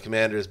edge on the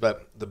Commanders,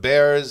 but the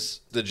Bears,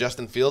 the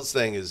Justin Fields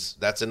thing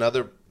that's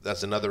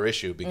another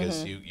issue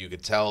because you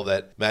could tell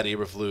that Matt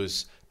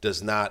Eberflus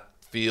does not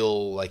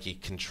feel like he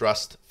can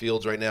trust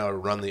Fields right now to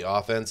run the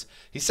offense.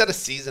 He set a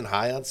season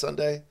high on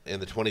Sunday in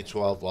the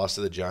 2012 loss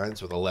to the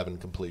Giants with 11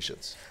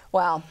 completions.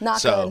 Wow, not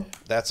good. So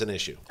that's an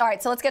issue. All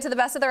right, so let's get to the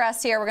best of the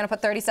rest here. We're going to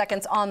put 30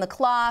 seconds on the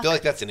clock. I feel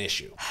like that's an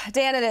issue.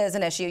 Dan, it is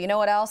an issue. You know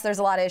what else? There's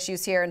a lot of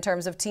issues here in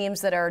terms of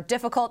teams that are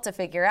difficult to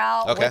figure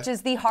out, which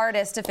is the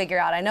hardest to figure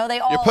out. I know they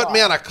all You're putting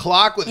me on a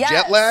clock with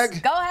jet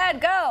lag? Go ahead,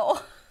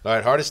 go. All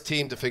right, hardest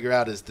team to figure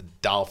out is the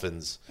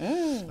Dolphins.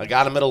 I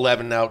got them at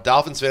 11 now.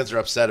 Dolphins fans are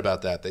upset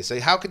about that. They say,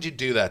 how could you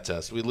do that to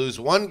us? We lose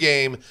one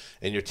game,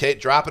 and you're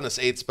dropping us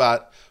 8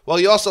 spot. Well,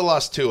 you also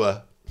lost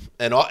Tua,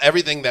 and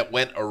everything that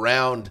went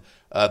around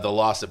the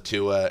loss of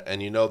Tua,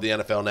 and the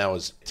NFL now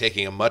is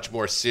taking a much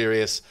more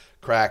serious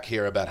crack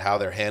here about how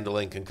they're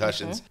handling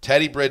concussions.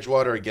 Teddy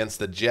Bridgewater against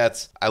the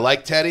Jets. I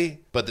like Teddy,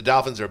 but the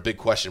Dolphins are a big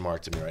question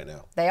mark to me right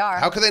now. They are.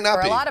 How could they not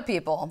For be? a lot of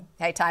people.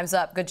 Hey, time's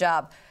up. Good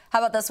job. How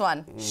about this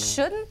one?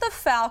 Shouldn't the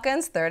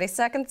Falcons, 30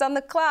 seconds on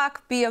the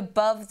clock, be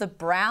above the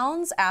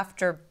Browns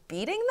after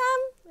beating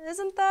them?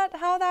 Isn't that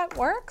how that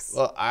works?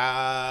 Well,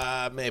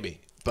 maybe.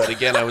 But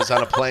again, I was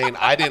on a plane.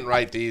 I didn't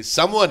write these.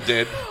 Someone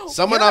did.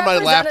 Someone You're on my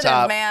representative,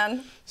 laptop.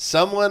 Man.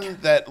 Someone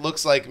that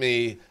looks like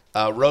me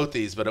wrote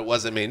these, but it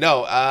wasn't me.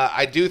 No,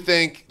 I do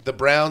think the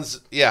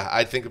Browns,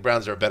 I think the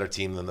Browns are a better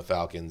team than the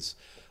Falcons.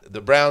 The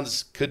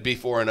Browns could be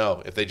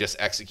 4-0 if they just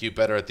execute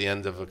better at the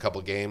end of a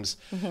couple games.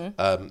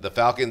 The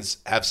Falcons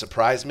have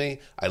surprised me.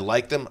 I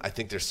like them. I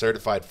think they're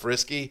certified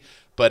frisky.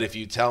 But if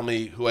you tell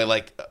me who I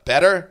like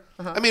better,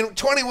 I mean,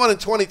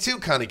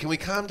 21-22, Connie, can we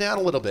calm down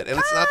a little bit? And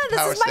it's not the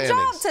power standings.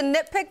 This is my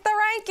job to nitpick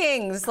the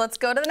rankings. Let's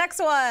go to the next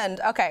one.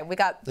 Okay, we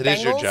got It Bengals.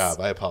 is your job.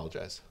 I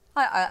apologize.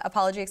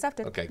 Apology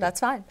accepted. Okay, good.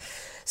 That's fine.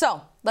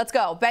 So let's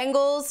go.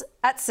 Bengals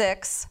at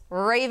 6,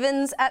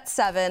 Ravens at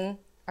 7.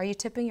 Are you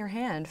tipping your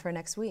hand for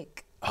next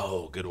week?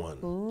 Oh, good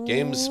one.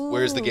 Games.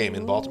 Where's the game?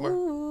 In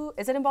Baltimore?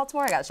 Is it in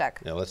Baltimore? I got to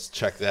check. Yeah, let's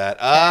check that.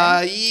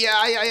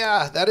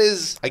 Yeah. That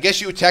is, I guess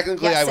you would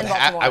technically, Yes,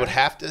 I would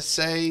have to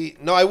say,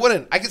 no, I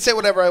wouldn't. I could say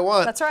whatever I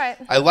want. That's right.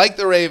 I like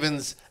the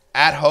Ravens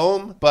at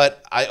home,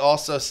 but I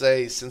also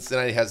say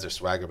Cincinnati has their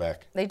swagger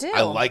back. They do.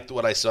 I liked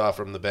what I saw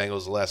from the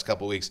Bengals the last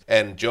couple of weeks,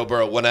 and Joe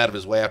Burrow went out of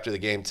his way after the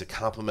game to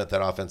compliment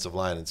that offensive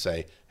line and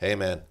say, hey,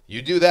 man,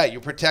 you do that, you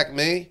protect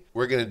me,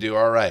 we're going to do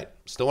all right.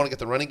 Still want to get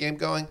the running game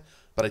going,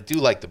 but I do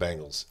like the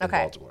Bengals in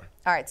Baltimore.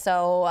 All right,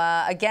 so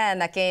again,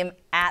 that game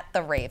at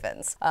the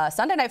Ravens.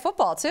 Sunday Night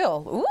Football, too.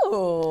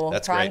 Ooh,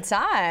 That's prime great.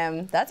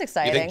 time. That's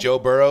exciting. You think Joe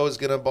Burrow is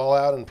going to ball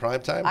out in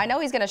prime time? I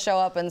know he's going to show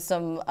up in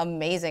some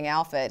amazing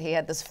outfit. He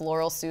had this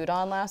floral suit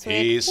on last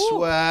week. He's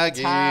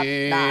swaggy. Top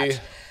notch.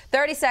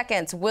 30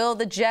 seconds. Will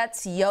the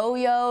Jets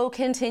yo-yo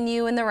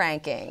continue in the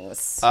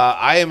rankings?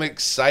 I am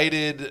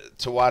excited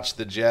to watch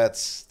the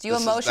Jets. Do you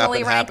This has not emotionally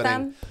been rank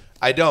happening. them?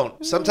 I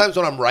don't. Sometimes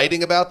when I'm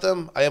writing about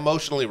them, I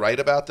emotionally write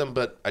about them,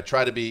 but I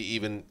try to be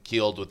even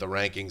keeled with the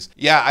rankings.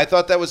 Yeah, I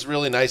thought that was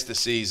really nice to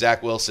see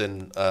Zach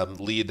Wilson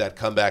lead that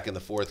comeback in the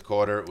fourth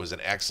quarter. It was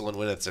an excellent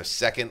win. It's their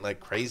second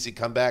crazy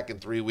comeback in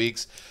 3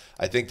 weeks.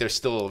 I think they're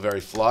still a very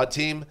flawed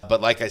team.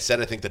 But like I said,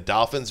 I think the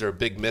Dolphins are a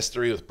big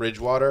mystery with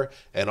Bridgewater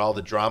and all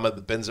the drama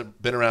that's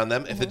been around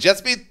them. If the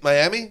Jets beat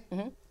Miami,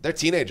 they're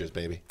teenagers,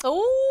 baby.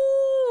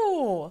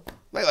 Ooh.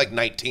 Like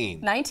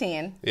 19.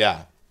 19.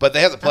 Yeah. But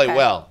they have to play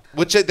well,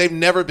 which they've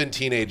never been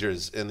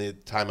teenagers in the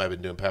time I've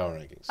been doing power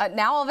rankings.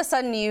 Now all of a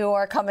sudden you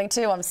are coming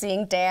to. I'm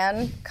seeing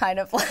Dan kind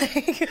of like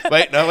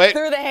wait,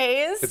 through the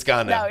haze. It's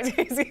gone now. No,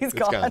 he's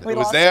gone. We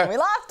lost him. We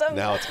lost him.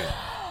 Now it's gone.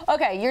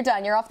 Okay, you're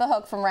done. You're off the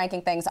hook from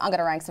ranking things. I'm going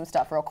to rank some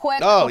stuff real quick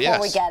before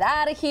we get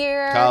out of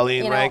here.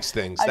 Colleen ranks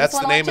things. That's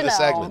the name of the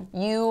segment.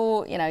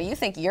 You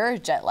think your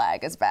jet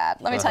lag is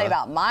bad. Let me tell you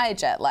about my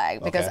jet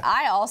lag because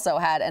I also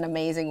had an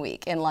amazing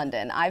week in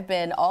London. I've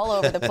been all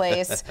over the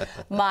place.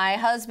 My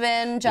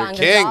husband, John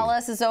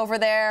Gonzalez, is over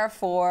there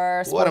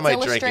for Sports What am I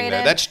Illustrated. drinking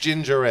there? That's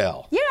ginger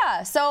ale.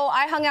 Yeah, so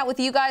I hung out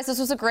with you guys. This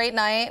was a great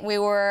night. We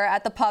were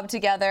at the pub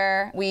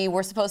together. We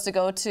were supposed to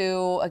go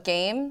to a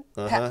game,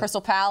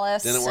 Crystal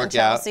Palace. Didn't work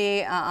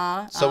Chelsea.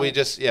 out. So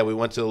we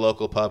went to the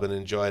local pub and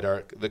enjoyed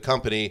the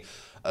company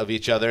of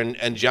each other.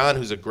 And John,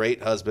 who's a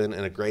great husband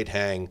and a great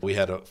hang, we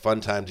had a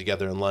fun time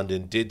together in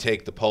London, did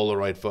take the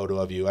Polaroid photo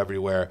of you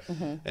everywhere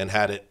and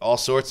had all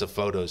sorts of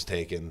photos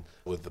taken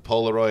with the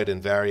Polaroid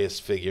and various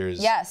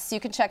figures. Yes, you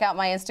can check out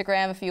my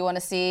Instagram if you want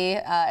to see.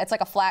 It's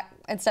like a flat,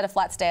 instead of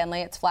Flat Stanley,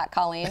 it's Flat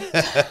Colleen.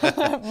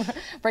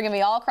 Bringing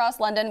me all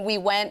across London. We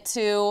went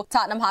to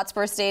Tottenham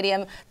Hotspur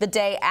Stadium the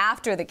day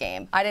after the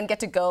game. I didn't get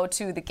to go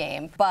to the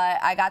game, but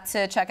I got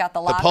to check out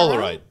the locker room.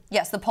 Polaroid.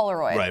 Yes, the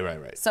Polaroid.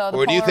 Right. So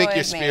or do you think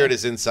your spirit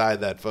is inside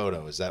that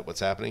photo? Is that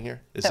what's happening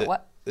here?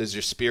 What? Is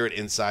your spirit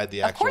inside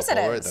the actual Polaroid? Of course it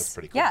is. That's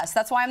pretty cool. Yes,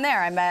 that's why I'm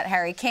there. I met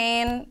Harry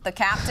Kane, the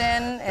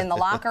captain, in the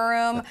locker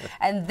room.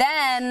 And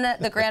then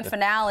the grand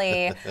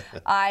finale,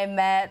 I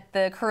met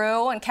the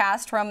crew and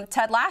cast from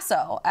Ted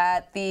Lasso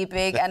at the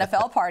big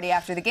NFL party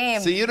after the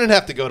game. So you didn't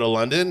have to go to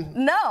London?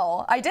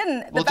 No, I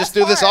didn't. We'll just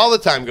do this all the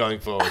time going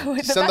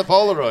forward. Send the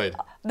Polaroid.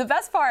 The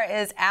best part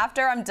is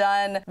after I'm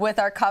done with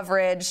our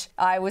coverage,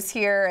 I was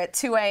here at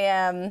 2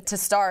 a.m. to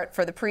start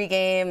for the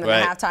pregame and the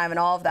halftime and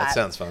all of that. That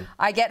sounds fun.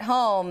 I get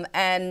home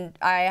and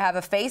I have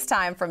a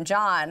FaceTime from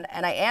John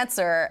and I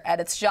answer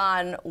and it's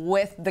John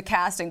with the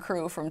cast and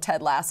crew from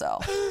Ted Lasso.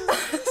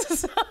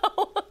 So,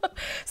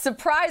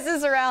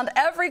 surprises around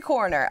every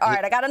corner. All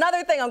right, I got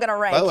another thing I'm going to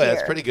rank here. By the way,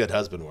 that's pretty good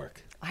husband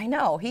work. I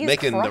know. He's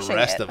making crushing the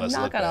rest it. of us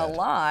I'm look not going to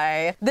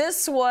lie.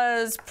 This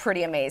was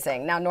pretty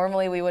amazing. Now,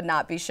 normally we would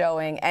not be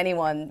showing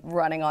anyone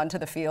running onto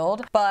the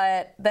field,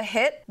 but the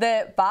hit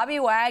that Bobby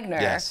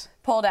Wagner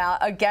pulled out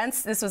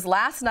against, this was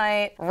last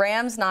night,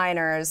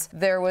 Rams-Niners.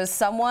 There was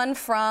someone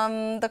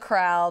from the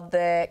crowd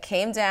that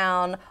came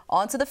down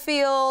onto the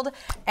field,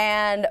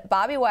 and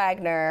Bobby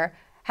Wagner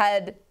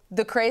had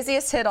the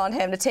craziest hit on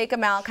him to take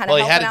him out, kind of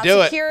helping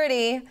out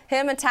security.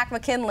 Him and Tack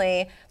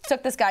McKinley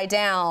took this guy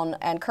down,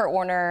 and Kurt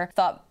Warner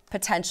thought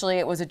potentially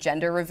it was a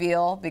gender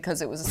reveal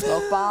because it was a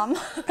smoke bomb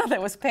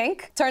that was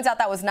pink. Turns out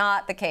that was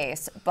not the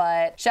case,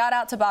 but shout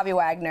out to Bobby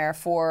Wagner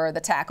for the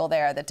tackle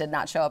there that did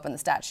not show up in the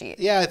stat sheet.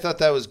 Yeah, I thought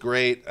that was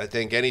great. I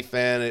think any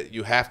fan,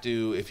 you have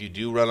to, if you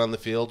do run on the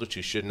field, which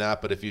you should not,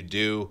 but if you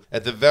do,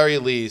 at the very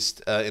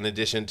least, in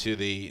addition to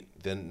the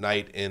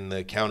night in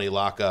the county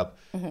lockup,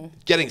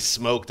 getting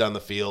smoked on the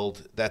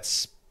field,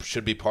 that's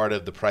should be part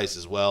of the price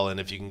as well. And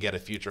if you can get a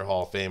future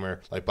Hall of Famer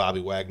like Bobby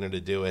Wagner to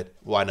do it,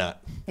 why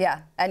not?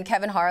 Yeah, and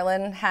Kevin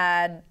Harlan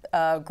had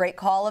a great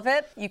call of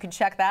it. You can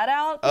check that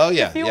out. Oh,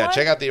 yeah.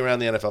 Check out the Around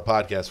the NFL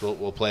podcast.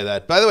 We'll play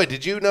that. By the way,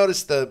 did you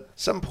notice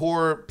some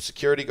poor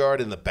security guard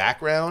in the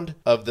background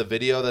of the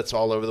video that's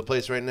all over the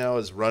place right now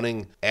is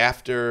running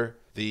after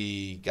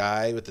the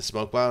guy with the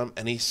smoke bomb,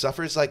 and he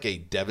suffers like a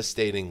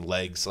devastating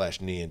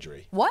leg/knee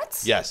injury.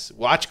 What? Yes.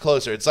 Watch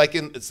closer. It's like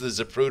it's the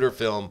Zapruder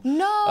film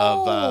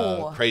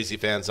of crazy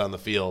fans on the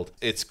field.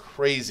 It's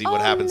crazy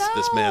what happens to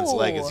this man's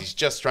leg as he's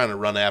just trying to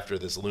run after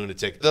this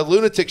lunatic. The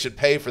lunatic should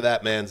pay for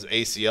that man's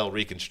ACL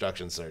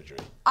reconstruction surgery.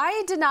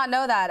 I did not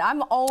know that.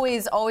 I'm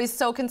always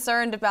so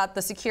concerned about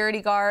the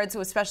security guards,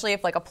 especially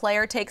if like a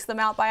player takes them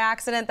out by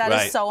accident.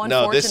 That is so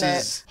unfortunate. No, this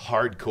is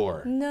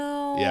hardcore.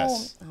 No.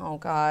 Yes. Oh,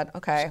 God.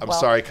 Okay. I'm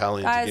sorry,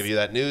 Colleen, to give you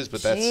that news,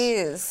 but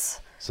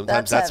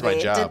sometimes that's my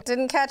job.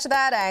 Didn't catch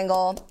that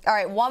angle. All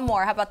right, one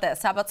more. How about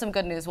this? How about some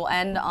good news? We'll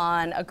end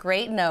on a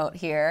great note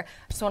here.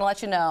 Just want to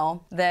let you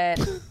know that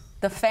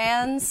the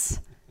fans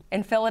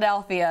in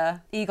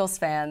Philadelphia, Eagles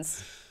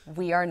fans,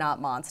 we are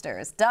not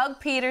monsters. Doug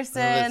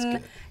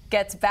Peterson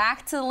gets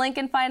back to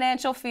Lincoln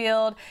Financial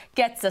Field,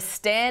 gets a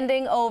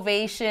standing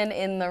ovation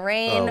in the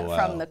rain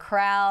from the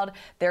crowd.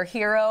 Their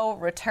hero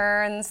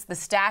returns. The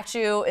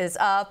statue is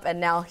up, and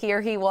now here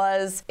he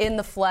was in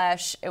the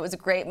flesh. It was a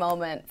great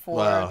moment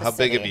for the how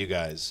city. big of you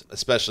guys,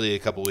 especially a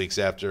couple weeks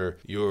after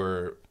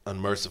your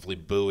unmercifully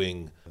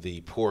booing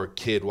the poor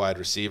kid wide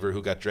receiver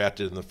who got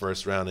drafted in the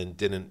first round and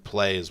didn't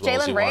play as well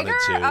as he wanted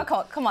to.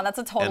 Oh, come on, that's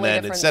a totally different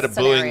And then instead of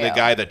scenario. booing the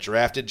guy that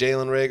drafted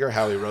Jalen Reagor,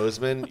 Howie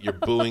Roseman, you're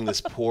booing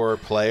this poor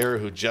player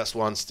who just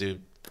wants to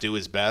do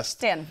his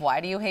best. Dan,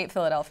 why do you hate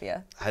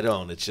Philadelphia? I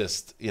don't. It's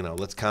just,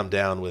 let's calm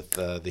down with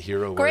the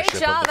hero Great worship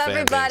job, of the fan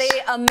everybody.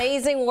 base.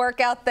 Amazing work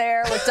out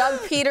there with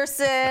Doug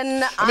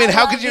Peterson. I mean,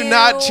 how could you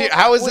not cheer?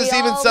 How is We this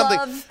even all something?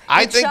 love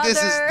I each think other.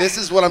 this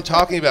is what I'm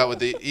talking about with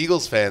the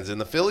Eagles fans and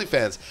the Philly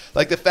fans.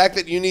 Like the fact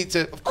that you need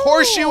to. Of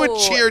course, you would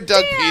cheer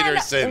Doug Dan,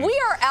 Peterson. We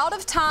are out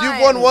of time.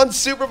 You've won one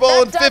Super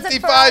Bowl in That does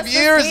it for 55 us this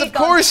years. Of week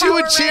on course, you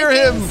would Power cheer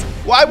him.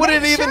 Rankings. Why would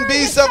it Make even sure be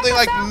to something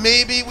check us like out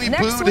maybe we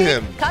next booed week.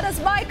 him? Cut his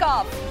mic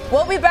off.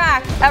 We'll be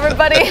back,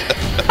 everybody.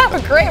 Have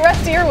a great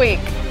rest of your week.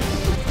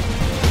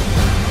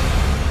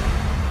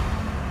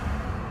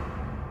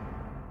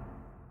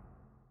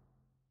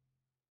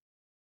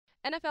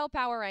 NFL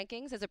Power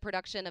Rankings is a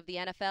production of the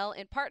NFL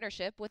in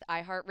partnership with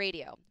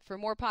iHeartRadio. For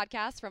more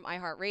podcasts from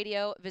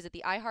iHeartRadio, visit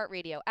the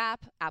iHeartRadio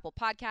app, Apple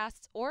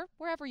Podcasts, or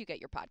wherever you get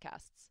your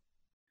podcasts.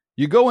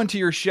 You go into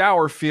your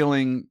shower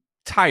feeling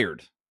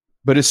tired,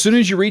 but as soon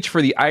as you reach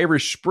for the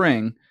Irish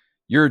Spring,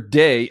 your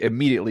day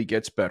immediately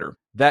gets better.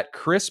 That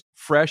crisp,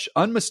 fresh,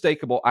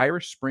 unmistakable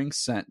Irish Spring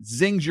scent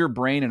zings your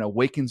brain and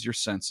awakens your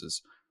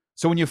senses.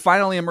 So when you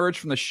finally emerge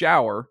from the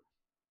shower,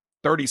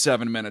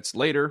 37 minutes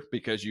later,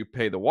 because you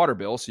pay the water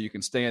bill so you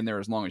can stay in there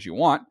as long as you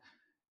want,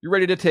 you're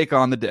ready to take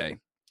on the day.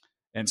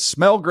 And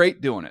smell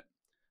great doing it.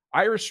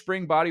 Irish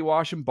Spring Body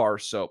Wash and Bar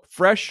Soap.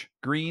 Fresh,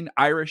 green,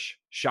 Irish.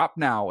 Shop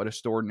now at a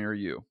store near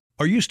you.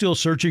 Are you still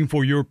searching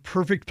for your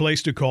perfect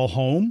place to call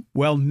home?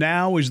 Well,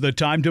 now is the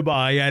time to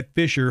buy at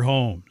Fisher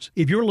Homes.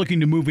 If you're looking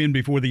to move in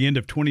before the end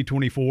of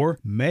 2024,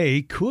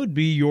 May could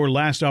be your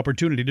last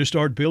opportunity to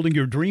start building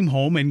your dream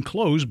home and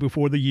close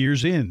before the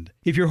year's end.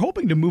 If you're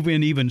hoping to move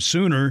in even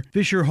sooner,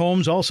 Fisher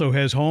Homes also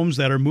has homes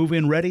that are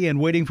move-in ready and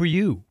waiting for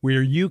you,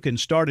 where you can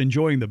start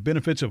enjoying the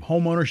benefits of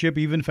homeownership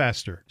even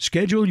faster.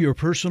 Schedule your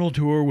personal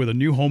tour with a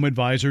new home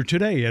advisor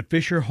today at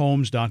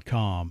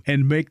FisherHomes.com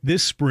and make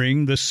this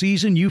spring the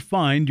season you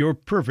find your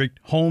perfect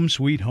home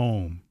sweet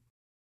home.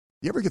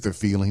 You ever get the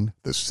feeling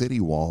the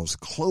city walls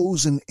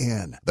closing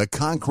in, the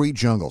concrete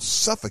jungle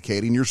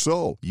suffocating your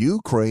soul?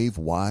 You crave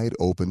wide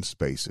open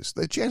spaces,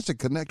 the chance to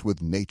connect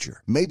with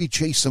nature, maybe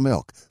chase some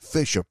elk,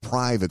 fish a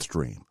private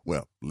stream.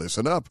 Well,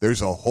 listen up.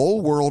 There's a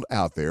whole world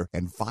out there,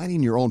 and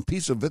finding your own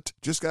piece of it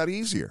just got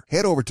easier.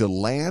 Head over to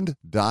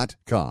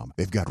land.com.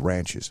 They've got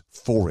ranches,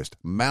 forest,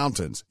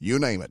 mountains, you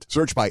name it.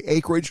 Search by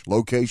acreage,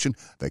 location,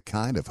 the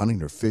kind of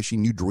hunting or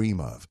fishing you dream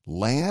of.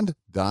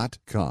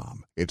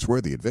 Land.com. It's where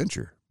the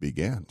adventure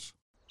begins.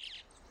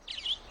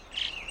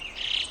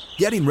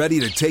 Getting ready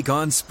to take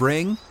on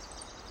spring?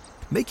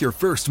 Make your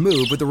first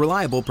move with the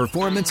reliable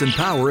performance and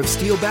power of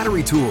Steel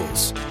battery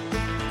tools.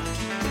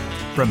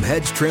 From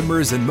hedge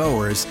trimmers and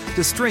mowers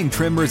to string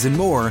trimmers and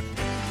more,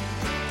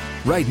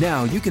 right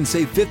now you can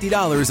save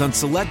 $50 on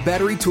select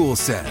battery tool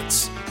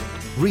sets.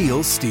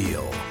 Real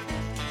Steel.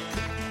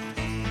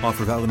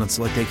 Offer valid on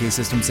select AK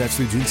system sets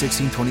through June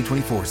 16,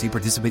 2024. See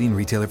participating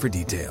retailer for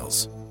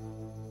details.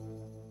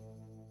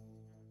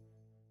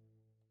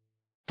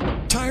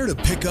 Tired of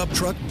pickup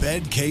truck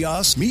bed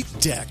chaos? Meet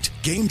Decked.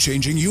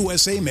 Game-changing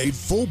USA-made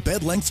full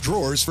bed-length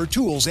drawers for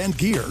tools and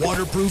gear.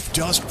 Waterproof,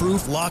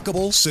 dust-proof,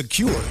 lockable,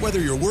 secure. Whether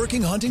you're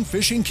working, hunting,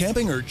 fishing,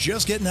 camping, or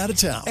just getting out of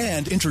town.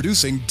 And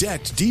introducing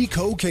Decked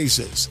Deco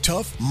cases.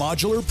 Tough,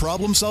 modular,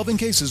 problem-solving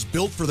cases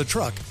built for the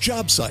truck,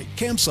 job site,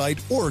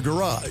 campsite, or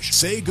garage.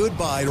 Say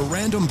goodbye to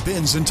random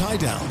bins and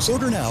tie-downs.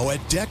 Order now at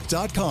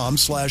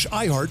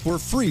decked.com/iHeart for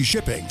free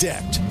shipping.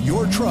 Decked.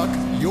 Your truck,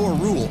 your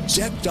rules.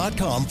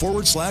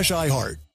 Decked.com/iHeart.